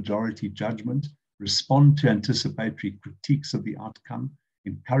strengthen the majority judgment, respond to anticipatory critiques of the outcome,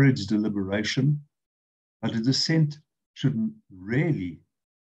 encourage deliberation, but a dissent shouldn't really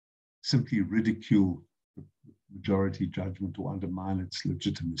simply ridicule the majority judgment or undermine its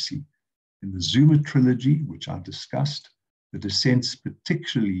legitimacy. In the Zuma trilogy, which I discussed, the dissents,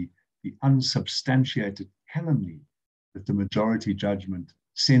 particularly the unsubstantiated calumny that the majority judgment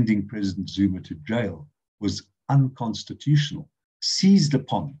sending President Zuma to jail was unconstitutional, seized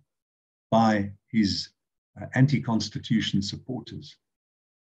upon by his anti-constitution supporters.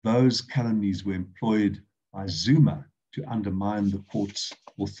 Those calumnies were employed by Zuma to undermine the court's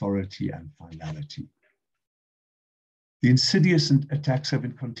authority and finality. The insidious attacks have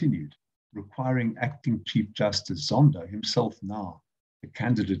been continued, requiring acting Chief Justice Zondo, himself now a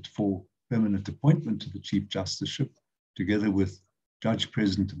candidate for permanent appointment to the Chief Justiceship, together with Judge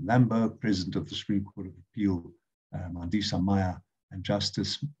President Lambo, President of the Supreme Court of Appeal, Mandisa Maya, and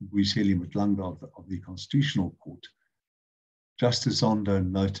Justice Mbuiseli Mdlanga of the Constitutional Court. Justice Zondo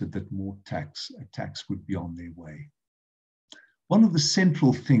noted that more attacks would be on their way. One of the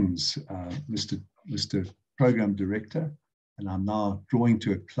central things, Mr. Program Director, and I'm now drawing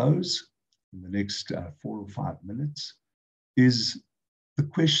to a close in the next 4 or 5 minutes, is the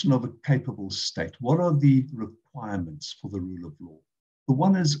question of a capable state. What are the requirements for the rule of law? The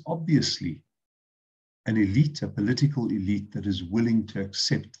one is obviously an elite, a political elite that is willing to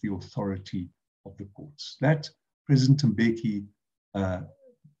accept the authority of the courts. That President Mbeki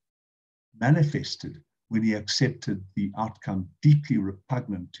manifested when he accepted the outcome deeply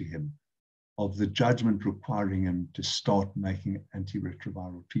repugnant to him of the judgment requiring him to start making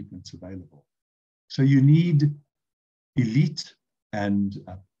antiretroviral treatments available. So you need elite and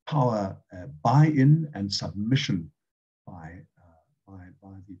power buy-in and submission by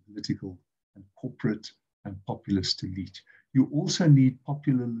the political and corporate and populist elite. You also need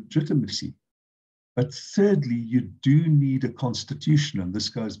popular legitimacy. But thirdly, you do need a constitution, and this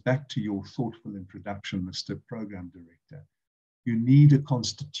goes back to your thoughtful introduction, Mr. Program Director. You need a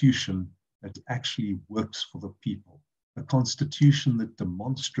constitution that actually works for the people, a constitution that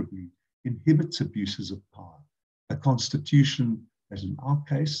demonstrably inhibits abuses of power, a constitution that in our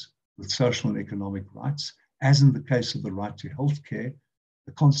case, with social and economic rights, as in the case of the right to healthcare,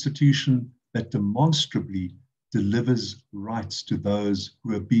 a constitution that demonstrably delivers rights to those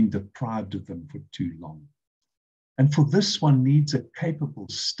who have been deprived of them for too long. And for this, one needs a capable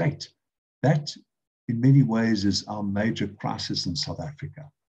state. That, in many ways, is our major crisis in South Africa.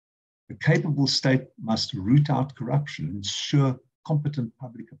 A capable state must root out corruption, ensure competent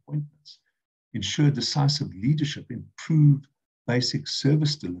public appointments, ensure decisive leadership, improve basic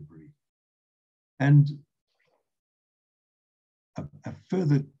service delivery. And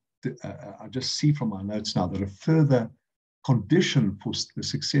I just see from my notes now that a further condition for the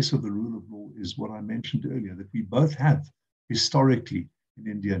success of the rule of law is what I mentioned earlier, that we both have historically in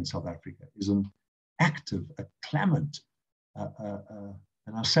India and South Africa, is an active, a clamant,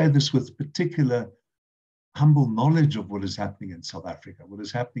 and I say this with particular humble knowledge of what is happening in South Africa, what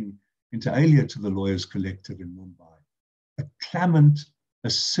is happening inter alia to the Lawyers Collective in Mumbai, a clamant,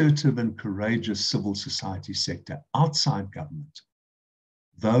 assertive and courageous civil society sector outside government.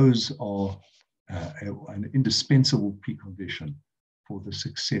 Those are an indispensable precondition for the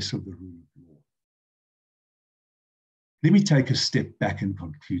success of the rule of law. Let me take a step back in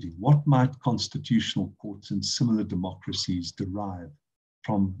concluding. What might constitutional courts in similar democracies derive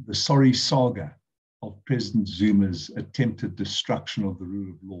from the sorry saga of President Zuma's attempted destruction of the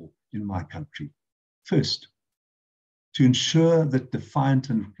rule of law in my country? First, to ensure that defiant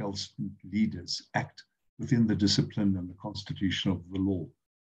and recalcitrant leaders act within the discipline and the constitution of the law.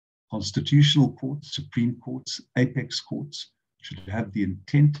 Constitutional courts, Supreme Courts, apex courts should have the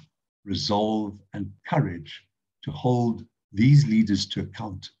intent, resolve, and courage to hold these leaders to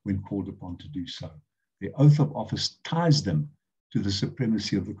account when called upon to do so. Their oath of office ties them to the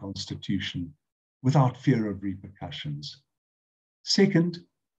supremacy of the Constitution without fear of repercussions. Second,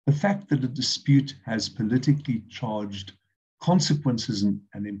 the fact that a dispute has politically charged consequences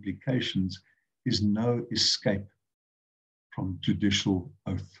and implications is no escape from judicial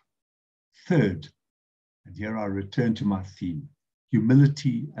oath. Third, and here I return to my theme,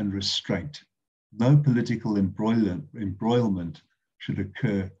 humility and restraint. No political embroilment should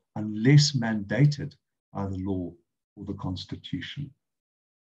occur unless mandated by the law or the Constitution.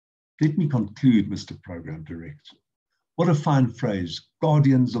 Let me conclude, Mr. Program Director. What a fine phrase,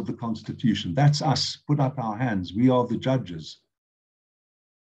 guardians of the Constitution. That's us, put up our hands. We are the judges.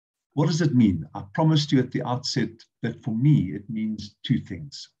 What does it mean? I promised you at the outset that for me, it means two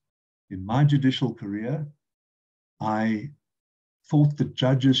things. In my judicial career, I thought that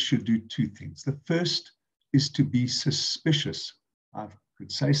judges should do two things. The first is to be suspicious. I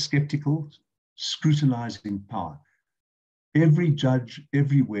could say skeptical, scrutinizing power. Every judge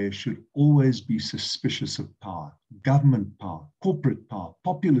everywhere should always be suspicious of power, government power, corporate power,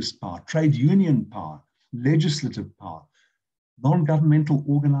 populist power, trade union power, legislative power, non-governmental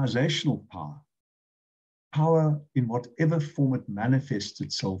organizational power. Power, in whatever form it manifests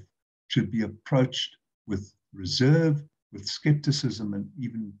itself, should be approached with reserve, with skepticism, and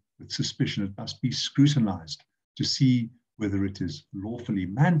even with suspicion. It must be scrutinized to see whether it is lawfully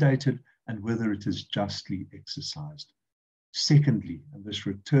mandated and whether it is justly exercised. Secondly, and this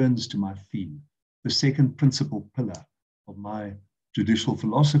returns to my theme, the second principal pillar of my judicial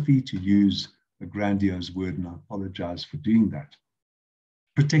philosophy, to use a grandiose word, and I apologize for doing that,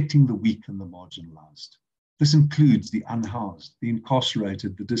 protecting the weak and the marginalized. This includes the unhoused, the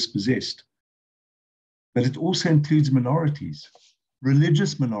incarcerated, the dispossessed. But it also includes minorities,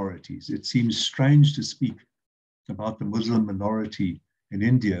 religious minorities. It seems strange to speak about the Muslim minority in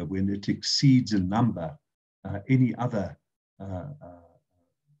India when it exceeds in number any other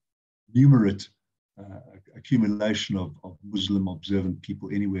numerate accumulation of Muslim observant people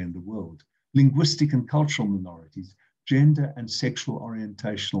anywhere in the world. Linguistic and cultural minorities, gender and sexual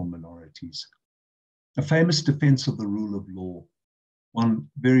orientational minorities. A famous defense of the rule of law, one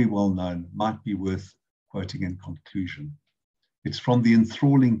very well known, might be worth quoting in conclusion. It's from the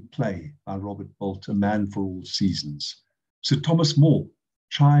enthralling play by Robert Bolt, A Man for All Seasons. Sir Thomas More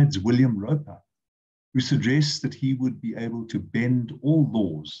chides William Roper, who suggests that he would be able to bend all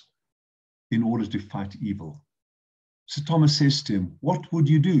laws in order to fight evil. Sir Thomas says to him, "What would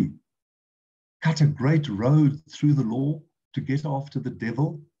you do? Cut a great road through the law to get after the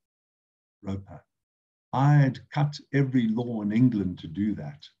devil?" Roper, "I'd cut every law in England to do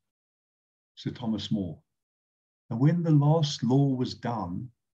that." Sir Thomas More, "And when the last law was down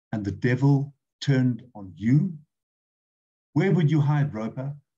and the devil turned on you, where would you hide,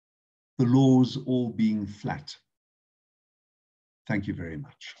 Roper? The laws all being flat." Thank you very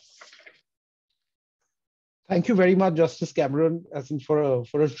much. Thank you very much, Justice Cameron, as in for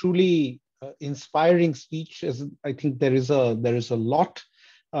a truly inspiring speech. As I think there is a lot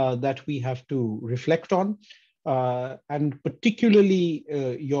that we have to reflect on, and particularly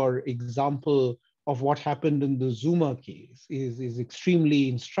your example of what happened in the Zuma case is extremely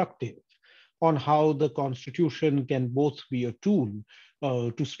instructive on how the Constitution can both be a tool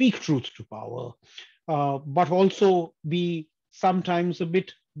to speak truth to power, but also be sometimes a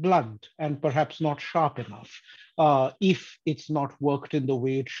bit blunt and perhaps not sharp enough if it's not worked in the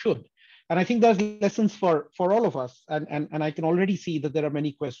way it should. And I think there's lessons for all of us. And I can already see that there are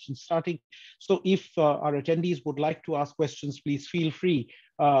many questions starting. So if our attendees would like to ask questions, please feel free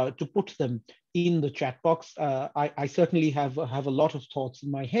to put them in the chat box. I certainly have a lot of thoughts in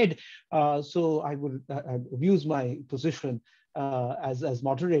my head. So I will use my position as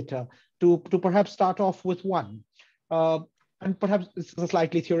moderator to perhaps start off with one. And perhaps this is a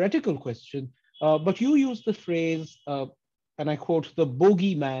slightly theoretical question, but you use the phrase, and I quote, "the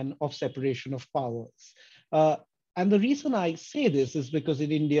bogeyman of separation of powers." And the reason I say this is because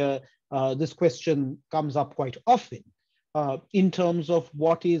in India, this question comes up quite often in terms of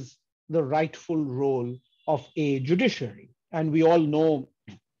what is the rightful role of a judiciary. And we all know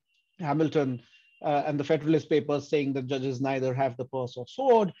Hamilton and the Federalist Papers saying that judges neither have the purse or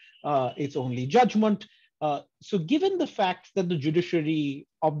sword, it's only judgment. So given the fact that the judiciary,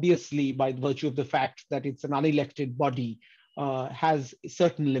 obviously by virtue of the fact that it's an unelected body, has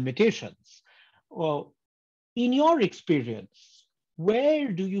certain limitations, in your experience,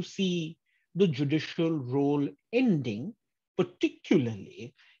 where do you see the judicial role ending,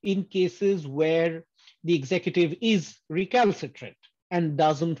 particularly in cases where the executive is recalcitrant and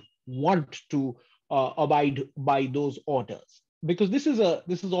doesn't want to abide by those orders? Because this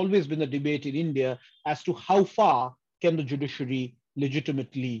has always been a debate in India as to how far can the judiciary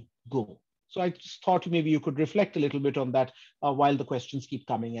legitimately go. So I just thought maybe you could reflect a little bit on that while the questions keep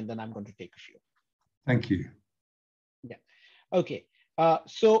coming, and then I'm going to take a few. Thank you. Yeah. Okay.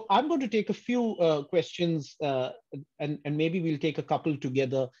 So I'm going to take a few questions, and maybe we'll take a couple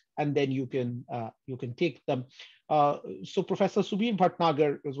together, and then you can take them. So Professor Subir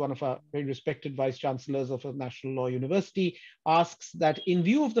Bhatnagar, who's one of our very respected vice chancellors of a national law university, asks that in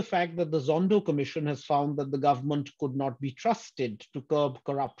view of the fact that the Zondo Commission has found that the government could not be trusted to curb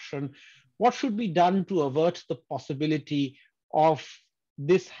corruption, what should be done to avert the possibility of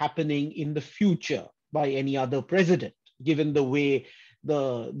this happening in the future by any other president, given the way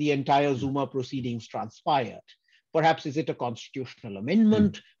the entire Zuma proceedings transpired? Perhaps is it a constitutional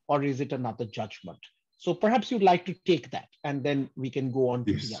amendment or is it another judgment? So perhaps you'd like to take that and then we can go on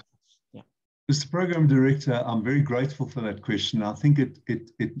to the others. Yeah. Mr. Program Director, I'm very grateful for that question. I think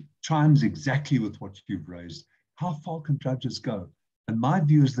it chimes exactly with what you've raised. How far can judges go? And my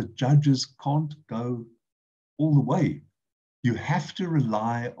view is that judges can't go all the way. You have to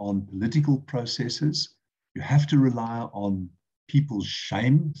rely on political processes. You have to rely on people's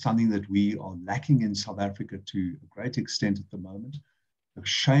shame, something that we are lacking in South Africa to a great extent at the moment, the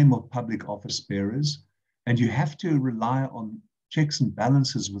shame of public office bearers. And you have to rely on checks and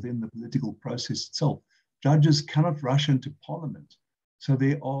balances within the political process itself. Judges cannot rush into parliament. So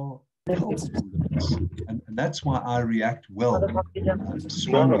there are palpable limits. And that's why I react well,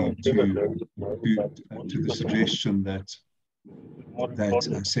 strongly to the suggestion that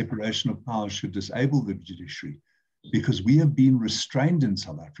separation of powers should disable the judiciary, because we have been restrained in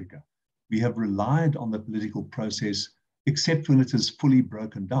South Africa. We have relied on the political process, except when it is fully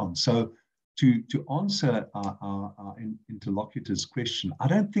broken down. So to answer our interlocutor's question, I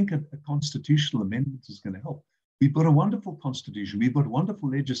don't think a constitutional amendment is going to help. We've got a wonderful constitution. We've got wonderful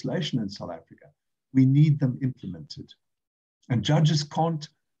legislation in South Africa. We need them implemented. And judges can't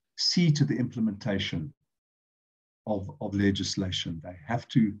see to the implementation of legislation. They have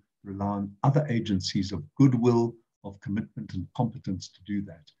to rely on other agencies of goodwill, of commitment and competence to do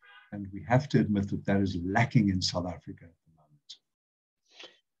that. And we have to admit that that is lacking in South Africa at the moment.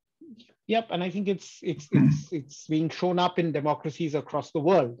 Yep, and I think it's being shown up in democracies across the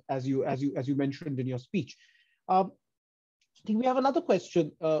world, as you mentioned in your speech. I think we have another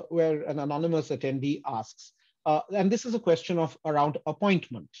question where an anonymous attendee asks, and this is a question around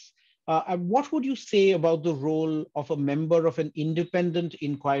appointments. What would you say about the role of a member of an independent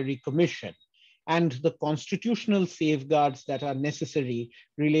inquiry commission and the constitutional safeguards that are necessary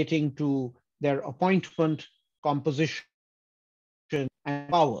relating to their appointment, composition, and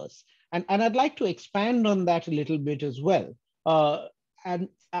powers? And I'd like to expand on that a little bit as well, and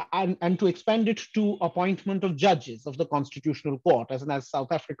to expand it to appointment of judges of the Constitutional Court, as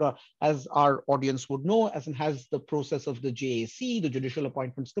South Africa, as our audience would know, has the process of the JAC, the Judicial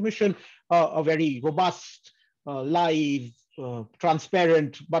Appointments Commission, a very robust, live,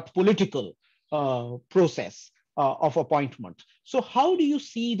 transparent, but political process of appointment. So how do you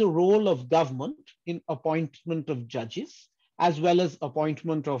see the role of government in appointment of judges, as well as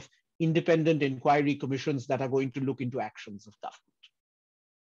appointment of independent inquiry commissions that are going to look into actions of government?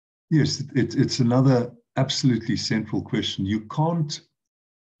 Yes, it's another absolutely central question. You can't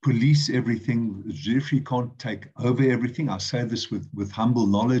police everything. The judiciary can't take over everything. I say this with humble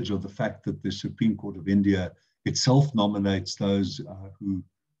knowledge of the fact that the Supreme Court of India itself nominates those who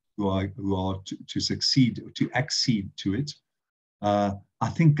are to succeed, to accede to it. I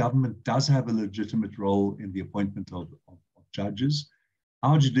think government does have a legitimate role in the appointment of judges.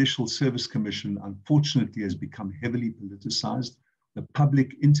 Our Judicial Service Commission, unfortunately, has become heavily politicized. The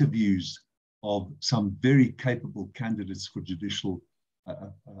public interviews of some very capable candidates for judicial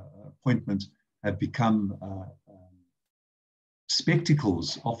appointment have become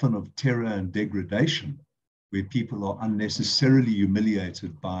spectacles, often of terror and degradation, where people are unnecessarily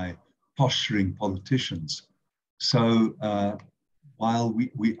humiliated by posturing politicians. So while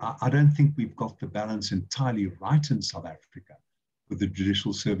I don't think we've got the balance entirely right in South Africa with the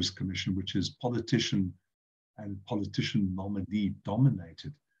Judicial Service Commission, which is politician and politician nominee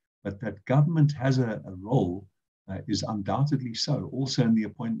dominated, but that government has a role is undoubtedly so, also in the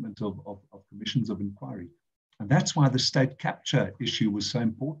appointment of commissions of inquiry. And that's why the state capture issue was so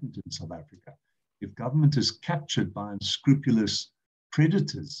important in South Africa. If government is captured by unscrupulous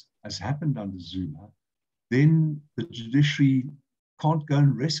predators, as happened under Zuma, then the judiciary can't go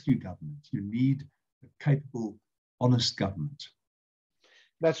and rescue government. You need a capable, honest government.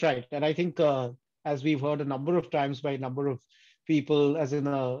 That's right. And I think, as we've heard a number of times by a number of people, as in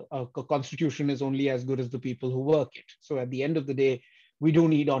a constitution is only as good as the people who work it. So at the end of the day, we do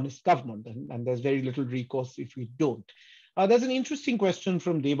need honest government, and there's very little recourse if we don't. There's an interesting question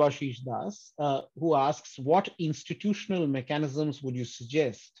from Debashish Das, who asks, what institutional mechanisms would you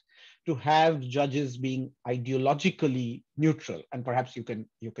suggest to have judges being ideologically neutral? And perhaps you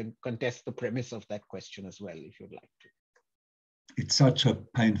can contest the premise of that question as well, if you'd like to. It's such a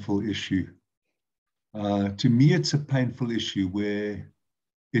painful issue. To me, it's a painful issue where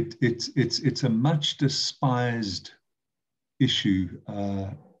it's a much despised issue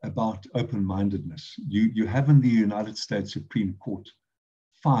about open-mindedness. You have in the United States Supreme Court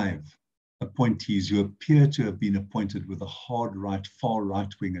 5 appointees who appear to have been appointed with a hard right, far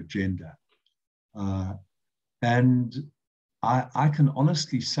right-wing agenda. And I can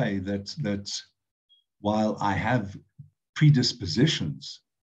honestly say that while I have predispositions,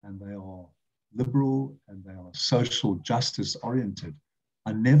 and they are liberal and they are social justice oriented,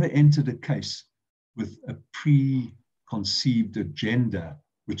 I never entered a case with a preconceived agenda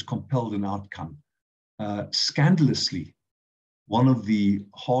which compelled an outcome. Scandalously, one of the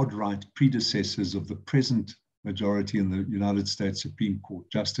hard right predecessors of the present majority in the United States Supreme Court,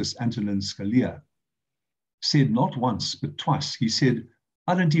 Justice Antonin Scalia, said not once, but twice, he said,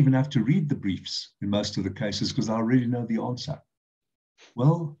 I don't even have to read the briefs in most of the cases because I already know the answer.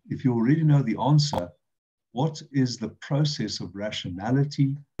 Well, if you already know the answer, what is the process of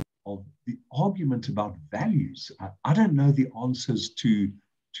rationality, of the argument about values? I don't know the answers to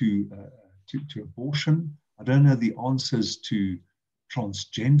abortion. I don't know the answers to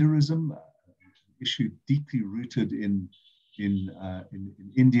transgenderism, an issue deeply rooted in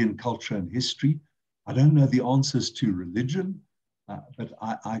Indian culture and history. I don't know the answers to religion, but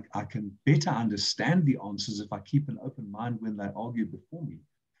I can better understand the answers if I keep an open mind when they argue before me.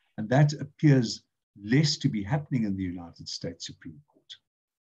 And that appears less to be happening in the United States Supreme Court.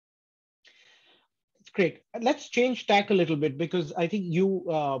 That's great. Let's change tack a little bit, because I think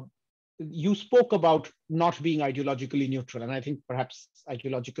you spoke about not being ideologically neutral, and I think perhaps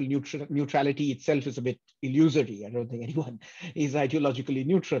ideological neutrality itself is a bit illusory. I don't think anyone is ideologically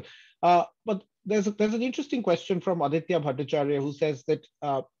neutral. But there's an interesting question from Aditya Bhattacharya, who says that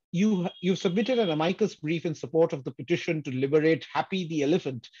you've submitted an amicus brief in support of the petition to liberate Happy the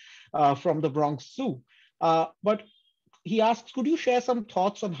elephant from the Bronx Zoo. But he asks, could you share some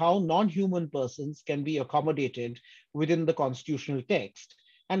thoughts on how non-human persons can be accommodated within the constitutional text?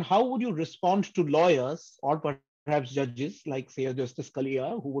 And how would you respond to lawyers or perhaps judges like, say, Justice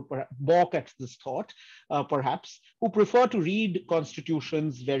Scalia, who would balk at this thought, perhaps, who prefer to read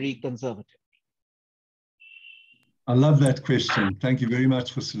constitutions very conservatively? I love that question. Thank you very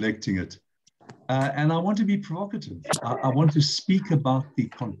much for selecting it. And I want to be provocative. I want to speak about the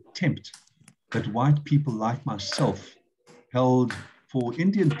contempt that white people like myself held for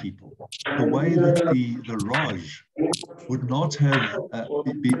Indian people, the way that the Raj would not have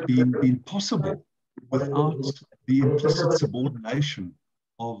been possible without the implicit subordination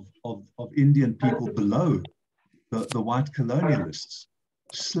of Indian people below the white colonialists.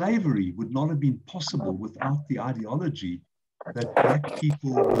 Slavery would not have been possible without the ideology that black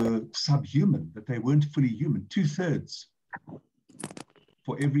people were subhuman, that they weren't fully human. 2/3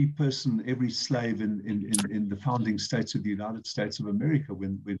 for every person, every slave in the founding states of the United States of America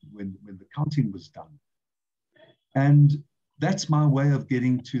when the counting was done. And that's my way of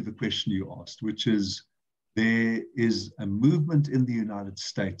getting to the question you asked, which is there is a movement in the United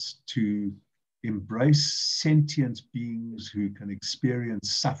States to embrace sentient beings who can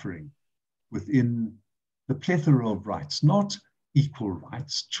experience suffering within the plethora of rights, not equal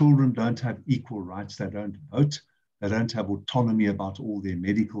rights. Children don't have equal rights. They don't vote. They don't have autonomy about all their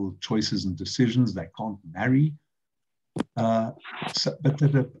medical choices and decisions. They can't marry. But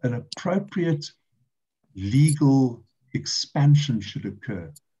that an appropriate legal expansion should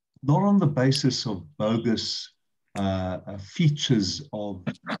occur, not on the basis of bogus features of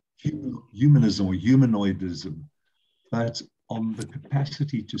humanism or humanoidism, but on the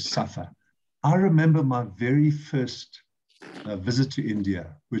capacity to suffer. I remember my very first visit to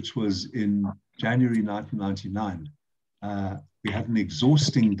India, which was in January 1999. We had an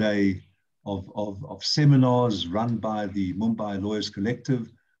exhausting day of seminars run by the Mumbai Lawyers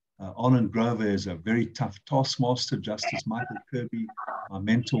Collective. Anand Grover is a very tough taskmaster. Justice Michael Kirby, my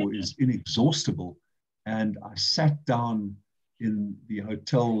mentor, is inexhaustible. And I sat down in the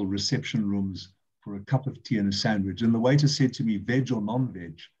hotel reception rooms for a cup of tea and a sandwich. And the waiter said to me, veg or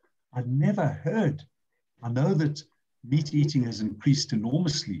non-veg? I'd never heard. I know that meat eating has increased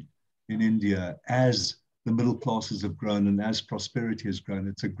enormously in India as the middle classes have grown and as prosperity has grown.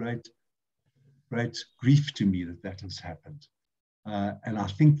 It's a great grief to me that has happened. And I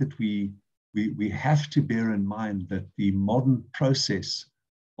think that we have to bear in mind that the modern process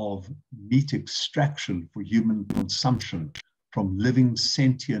of meat extraction for human consumption from living,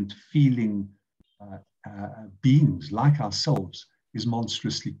 sentient, feeling beings like ourselves is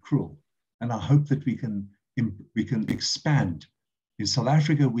monstrously cruel. And I hope that we can expand. In South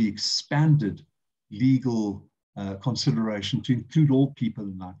Africa, we expanded legal consideration to include all people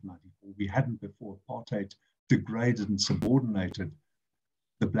in 1994. We hadn't before. Apartheid degraded and subordinated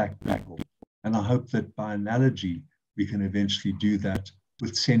the black people. And I hope that by analogy, we can eventually do that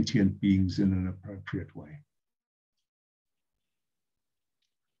with sentient beings in an appropriate way.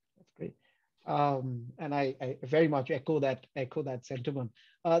 That's great. And I very much echo that sentiment.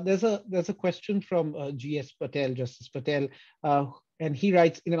 There's a question from G.S. Patel, Justice Patel, and he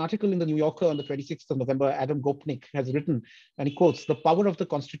writes in an article in the New Yorker on the 26th of November. Adam Gopnik has written, and he quotes, "The power of the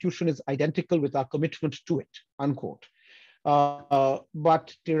Constitution is identical with our commitment to it," unquote.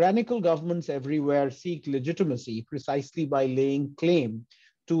 But tyrannical governments everywhere seek legitimacy precisely by laying claim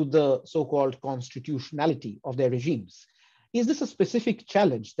to the so-called constitutionality of their regimes. Is this a specific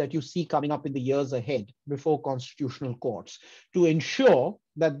challenge that you see coming up in the years ahead before constitutional courts to ensure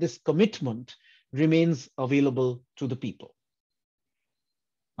that this commitment remains available to the people?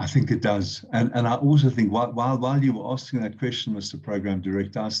 I think it does. And I also think while you were asking that question, Mr. Program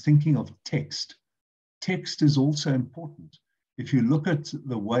Director, I was thinking of text. Text is also important. If you look at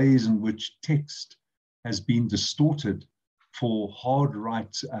the ways in which text has been distorted for hard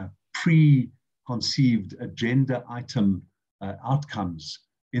right, preconceived agenda item outcomes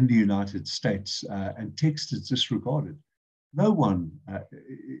in the United States, and text is disregarded. No one,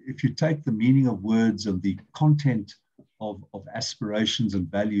 if you take the meaning of words and the content of aspirations and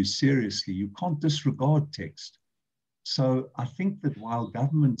values seriously, you can't disregard text. So I think that while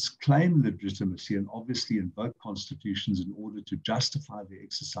governments claim legitimacy and obviously invoke constitutions in order to justify the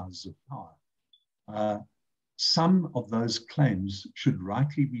exercises of power, some of those claims should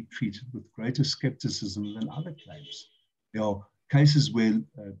rightly be treated with greater skepticism than other claims. There are cases where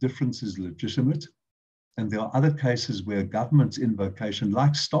difference is legitimate, and there are other cases where government's invocation,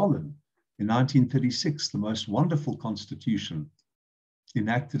 like Stalin in 1936, the most wonderful constitution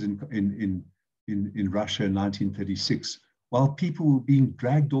enacted in Russia in 1936, while people were being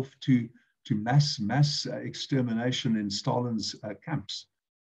dragged off to mass extermination in Stalin's camps.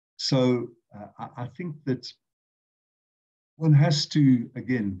 So I think that one has to,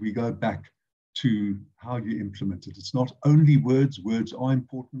 again, we go back to how you implement it. It's not only words. Words are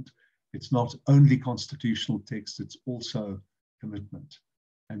important. It's not only constitutional text. It's also commitment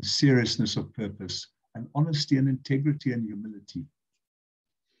and seriousness of purpose and honesty and integrity and humility.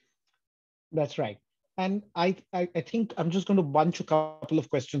 That's right. And I think I'm just going to bunch a couple of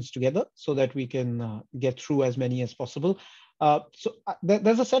questions together so that we can get through as many as possible.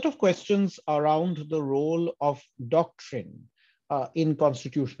 There's a set of questions around the role of doctrine in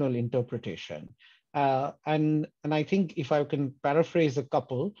constitutional interpretation. And I think if I can paraphrase a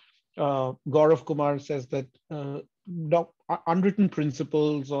couple, Gaurav Kumar says that unwritten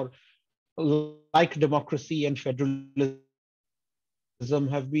principles or like democracy and federalism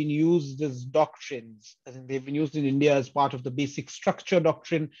have been used as doctrines. I think they've been used in India as part of the basic structure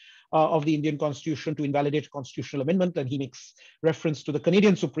doctrine of the Indian Constitution to invalidate constitutional amendment. And he makes reference to the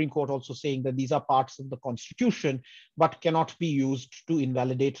Canadian Supreme Court also saying that these are parts of the Constitution, but cannot be used to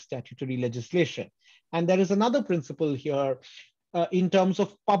invalidate statutory legislation. And there is another principle here in terms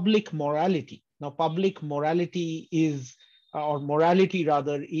of public morality. Now, public morality is or morality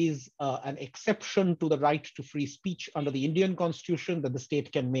rather, is an exception to the right to free speech under the Indian Constitution, that the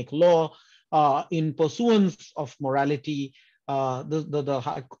state can make law in pursuance of morality. First,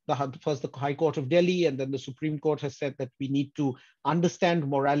 the High Court of Delhi and then the Supreme Court has said that we need to understand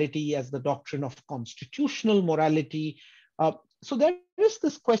morality as the doctrine of constitutional morality. So there is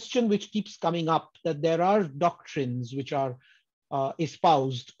this question which keeps coming up, that there are doctrines which are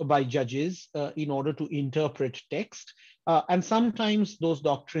espoused by judges in order to interpret text. And sometimes those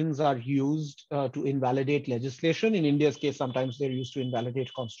doctrines are used to invalidate legislation. In India's case, sometimes they're used to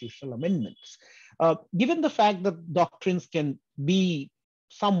invalidate constitutional amendments. Given the fact that doctrines can be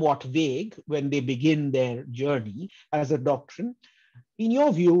somewhat vague when they begin their journey as a doctrine, in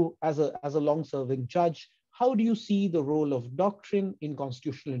your view, as a long-serving judge, how do you see the role of doctrine in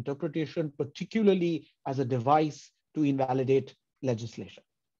constitutional interpretation, particularly as a device to invalidate legislation?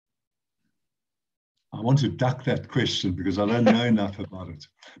 I want to duck that question because I don't know enough about it.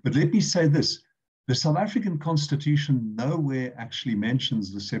 But let me say this. The South African Constitution nowhere actually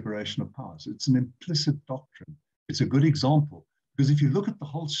mentions the separation of powers. It's an implicit doctrine. It's a good example because if you look at the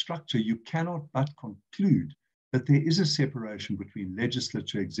whole structure, you cannot but conclude that there is a separation between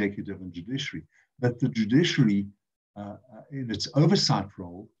legislature, executive, and judiciary, that the judiciary, in its oversight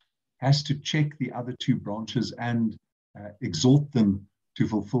role, has to check the other two branches and exhort them to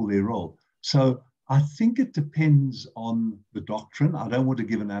fulfill their role. So I think it depends on the doctrine. I don't want to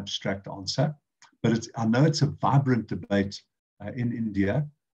give an abstract answer, but I know it's a vibrant debate in India,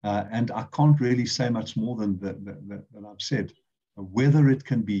 and I can't really say much more than I've said. Whether it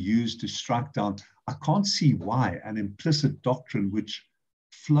can be used to strike down, I can't see why an implicit doctrine which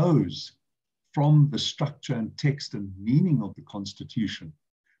flows from the structure and text and meaning of the Constitution.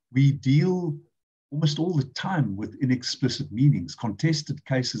 We deal almost all the time with inexplicit meanings. Contested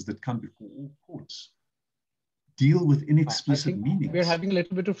cases that come before all courts deal with inexplicit meanings. We're having a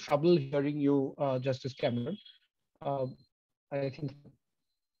little bit of trouble hearing you, Justice Cameron. I think.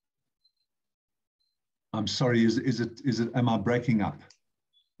 I'm sorry, is it, am I breaking up?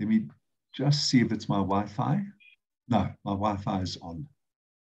 Let me just see if it's my Wi-Fi. No, my Wi-Fi is on.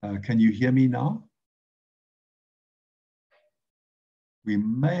 Can you hear me now? We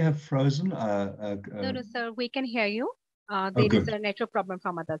may have frozen. No, sir, we can hear you. There is a network problem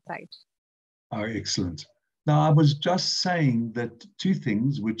from other side. Oh, excellent. Now, I was just saying that two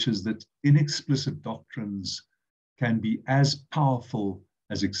things, which is that inexplicit doctrines can be as powerful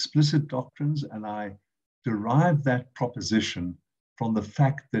as explicit doctrines, and I derive that proposition from the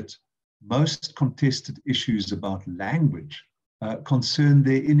fact that most contested issues about language concern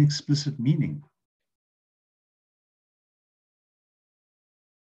their inexplicit meaning.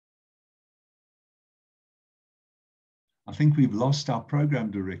 I think we've lost our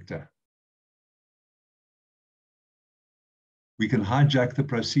program director. We can hijack the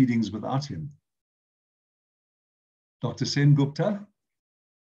proceedings without him. Dr. Sengupta?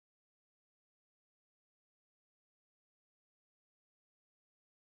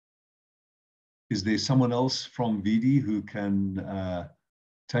 Is there someone else from Vidhi who can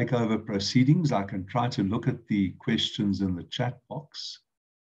take over proceedings? I can try to look at the questions in the chat box.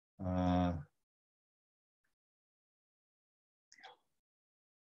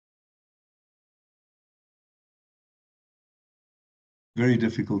 Very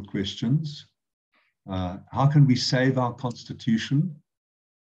difficult questions. How can we save our constitution?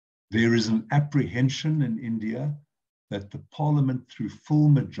 There is an apprehension in India that the parliament, through full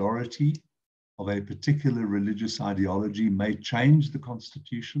majority of a particular religious ideology, may change the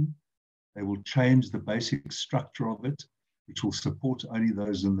constitution. They will change the basic structure of it, which will support only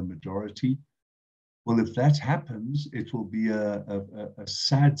those in the majority. Well, if that happens, it will be a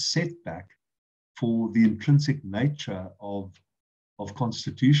sad setback for the intrinsic nature of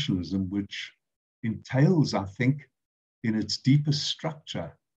constitutionalism, which entails, I think, in its deepest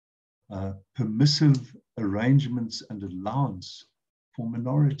structure, permissive arrangements and allowance for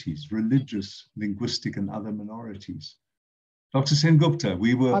minorities, religious, linguistic, and other minorities. Dr. Sengupta,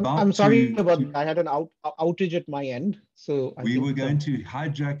 we were about I'm sorry about I had an outage at my end. So we were going to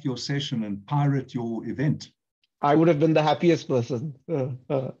hijack your session and pirate your event. I would have been the happiest person.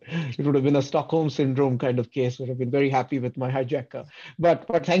 It would have been a Stockholm syndrome kind of case. Would have been very happy with my hijacker. But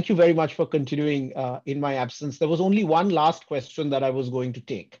thank you very much for continuing in my absence. There was only one last question that I was going to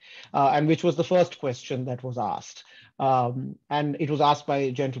take, and which was the first question that was asked. And it was asked by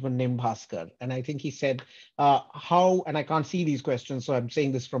a gentleman named Bhaskar. And I think he said, how, and I can't see these questions, so I'm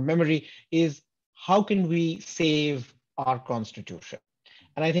saying this from memory, is how can we save our constitution?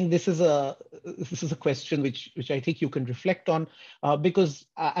 And I think this is a question which I think you can reflect on, because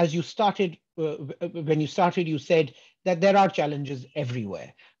as you started, when you started, you said that there are challenges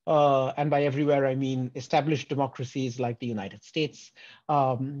everywhere. And by everywhere, I mean established democracies like the United States,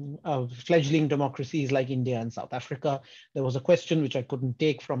 fledgling democracies like India and South Africa. There was a question which I couldn't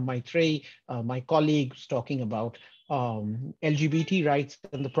take from Maitreyi, my colleague, was talking about LGBT rights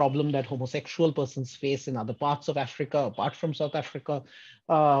and the problem that homosexual persons face in other parts of Africa, apart from South Africa,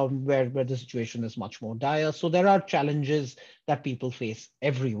 where the situation is much more dire. So there are challenges that people face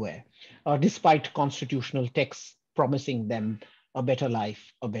everywhere, despite constitutional texts promising them a better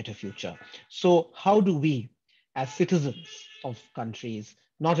life, a better future. So how do we, as citizens of countries,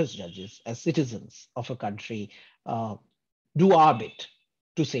 not as judges, as citizens of a country, do our bit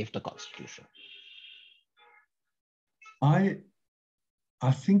to save the constitution? I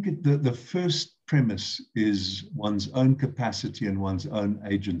think the first premise is one's own capacity and one's own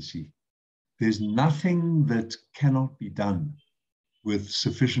agency. There's nothing that cannot be done with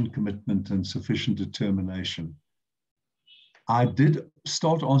sufficient commitment and sufficient determination. I did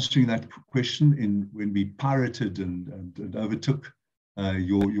start answering that question when we pirated and overtook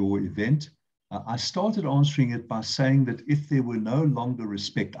your event. I started answering it by saying that if there were no longer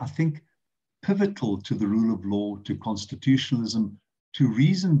respect, I think pivotal to the rule of law, to constitutionalism, to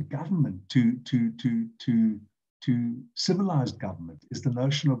reasoned government, to civilized government, is the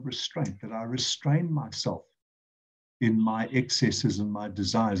notion of restraint, that I restrain myself in my excesses and my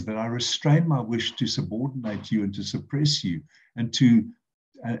desires, that I restrain my wish to subordinate you and to suppress you and to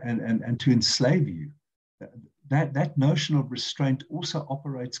enslave you. That notion of restraint also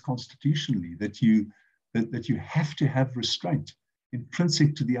operates constitutionally, that you have to have restraint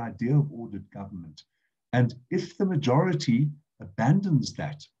intrinsic to the idea of ordered government. And if the majority abandons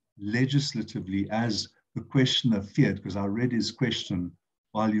that legislatively, as the questioner feared, because I read his question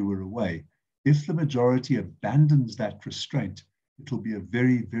while you were away, if the majority abandons that restraint, it will be a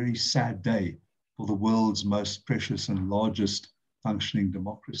very, very sad day for the world's most precious and largest functioning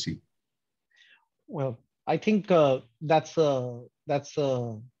democracy. Well, I think that's an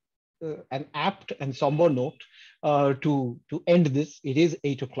apt and somber note to end this. It is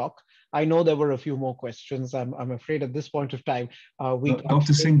 8 o'clock. I know there were a few more questions. I'm afraid at this point of time we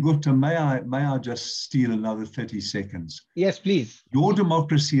Dr. Sengupta, may I just steal another 30 seconds? Yes, please. Your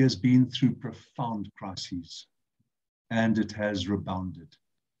democracy has been through profound crises, and it has rebounded.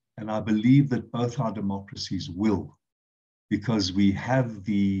 And I believe that both our democracies will, because we have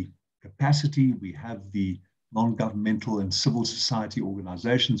the capacity, we have the non-governmental and civil society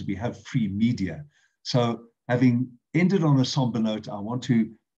organizations, we have free media. So having ended on a somber note, I want to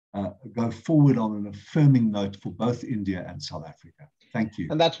go forward on an affirming note for both India and South Africa. Thank you.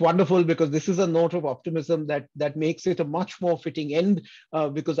 And that's wonderful, because this is a note of optimism that makes it a much more fitting end,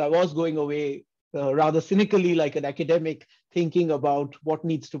 because I was going away rather cynically like an academic, thinking about what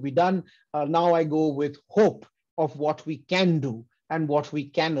needs to be done. Now I go with hope of what we can do and what we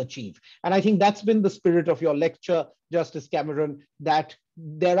can achieve. And I think that's been the spirit of your lecture, Justice Cameron, that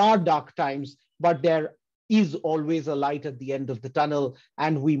there are dark times, but there is always a light at the end of the tunnel,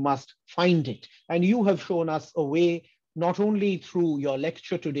 and we must find it. And you have shown us a way, not only through your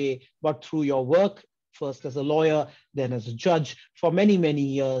lecture today, but through your work, first as a lawyer, then as a judge, for many, many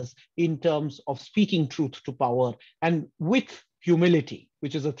years, in terms of speaking truth to power, and with humility,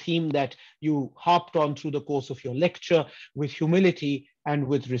 which is a theme that you harped on through the course of your lecture, with humility and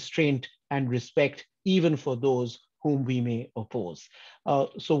with restraint and respect, even for those whom we may oppose.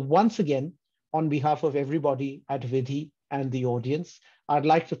 So once again, on behalf of everybody at Vidhi and the audience, I'd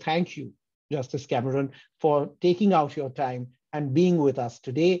like to thank you, Justice Cameron, for taking out your time and being with us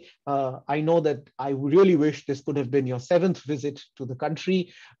today. I know that I really wish this could have been your 7th visit to the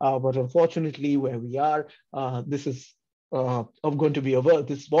country, but unfortunately, where we are, this is going to be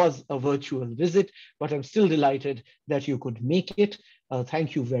this was a virtual visit, but I'm still delighted that you could make it.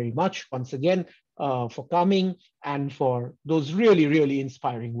 Thank you very much once again for coming and for those really, really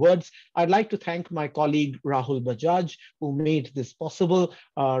inspiring words. I'd like to thank my colleague Rahul Bajaj, who made this possible.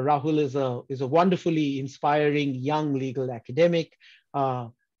 Rahul is a wonderfully inspiring young legal academic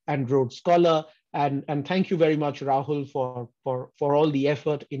and Rhodes Scholar. And thank you very much, Rahul, for all the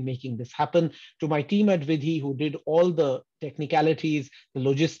effort in making this happen. To my team at Vidhi, who did all the technicalities, the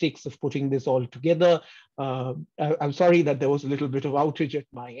logistics of putting this all together. I'm sorry that there was a little bit of outage at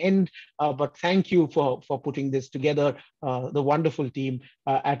my end, but thank you for putting this together, the wonderful team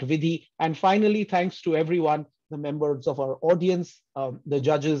at Vidhi. And finally, thanks to everyone, the members of our audience, the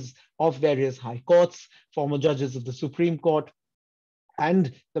judges of various high courts, former judges of the Supreme Court,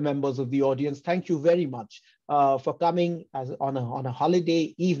 and the members of the audience. Thank you very much for coming on a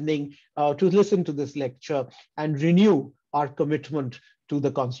holiday evening to listen to this lecture and renew our commitment to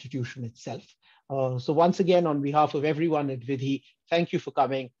the Constitution itself. So once again, on behalf of everyone at Vidhi, thank you for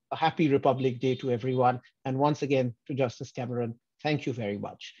coming. A happy Republic Day to everyone. And once again, to Justice Cameron, thank you very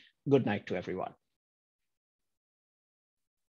much. Good night to everyone.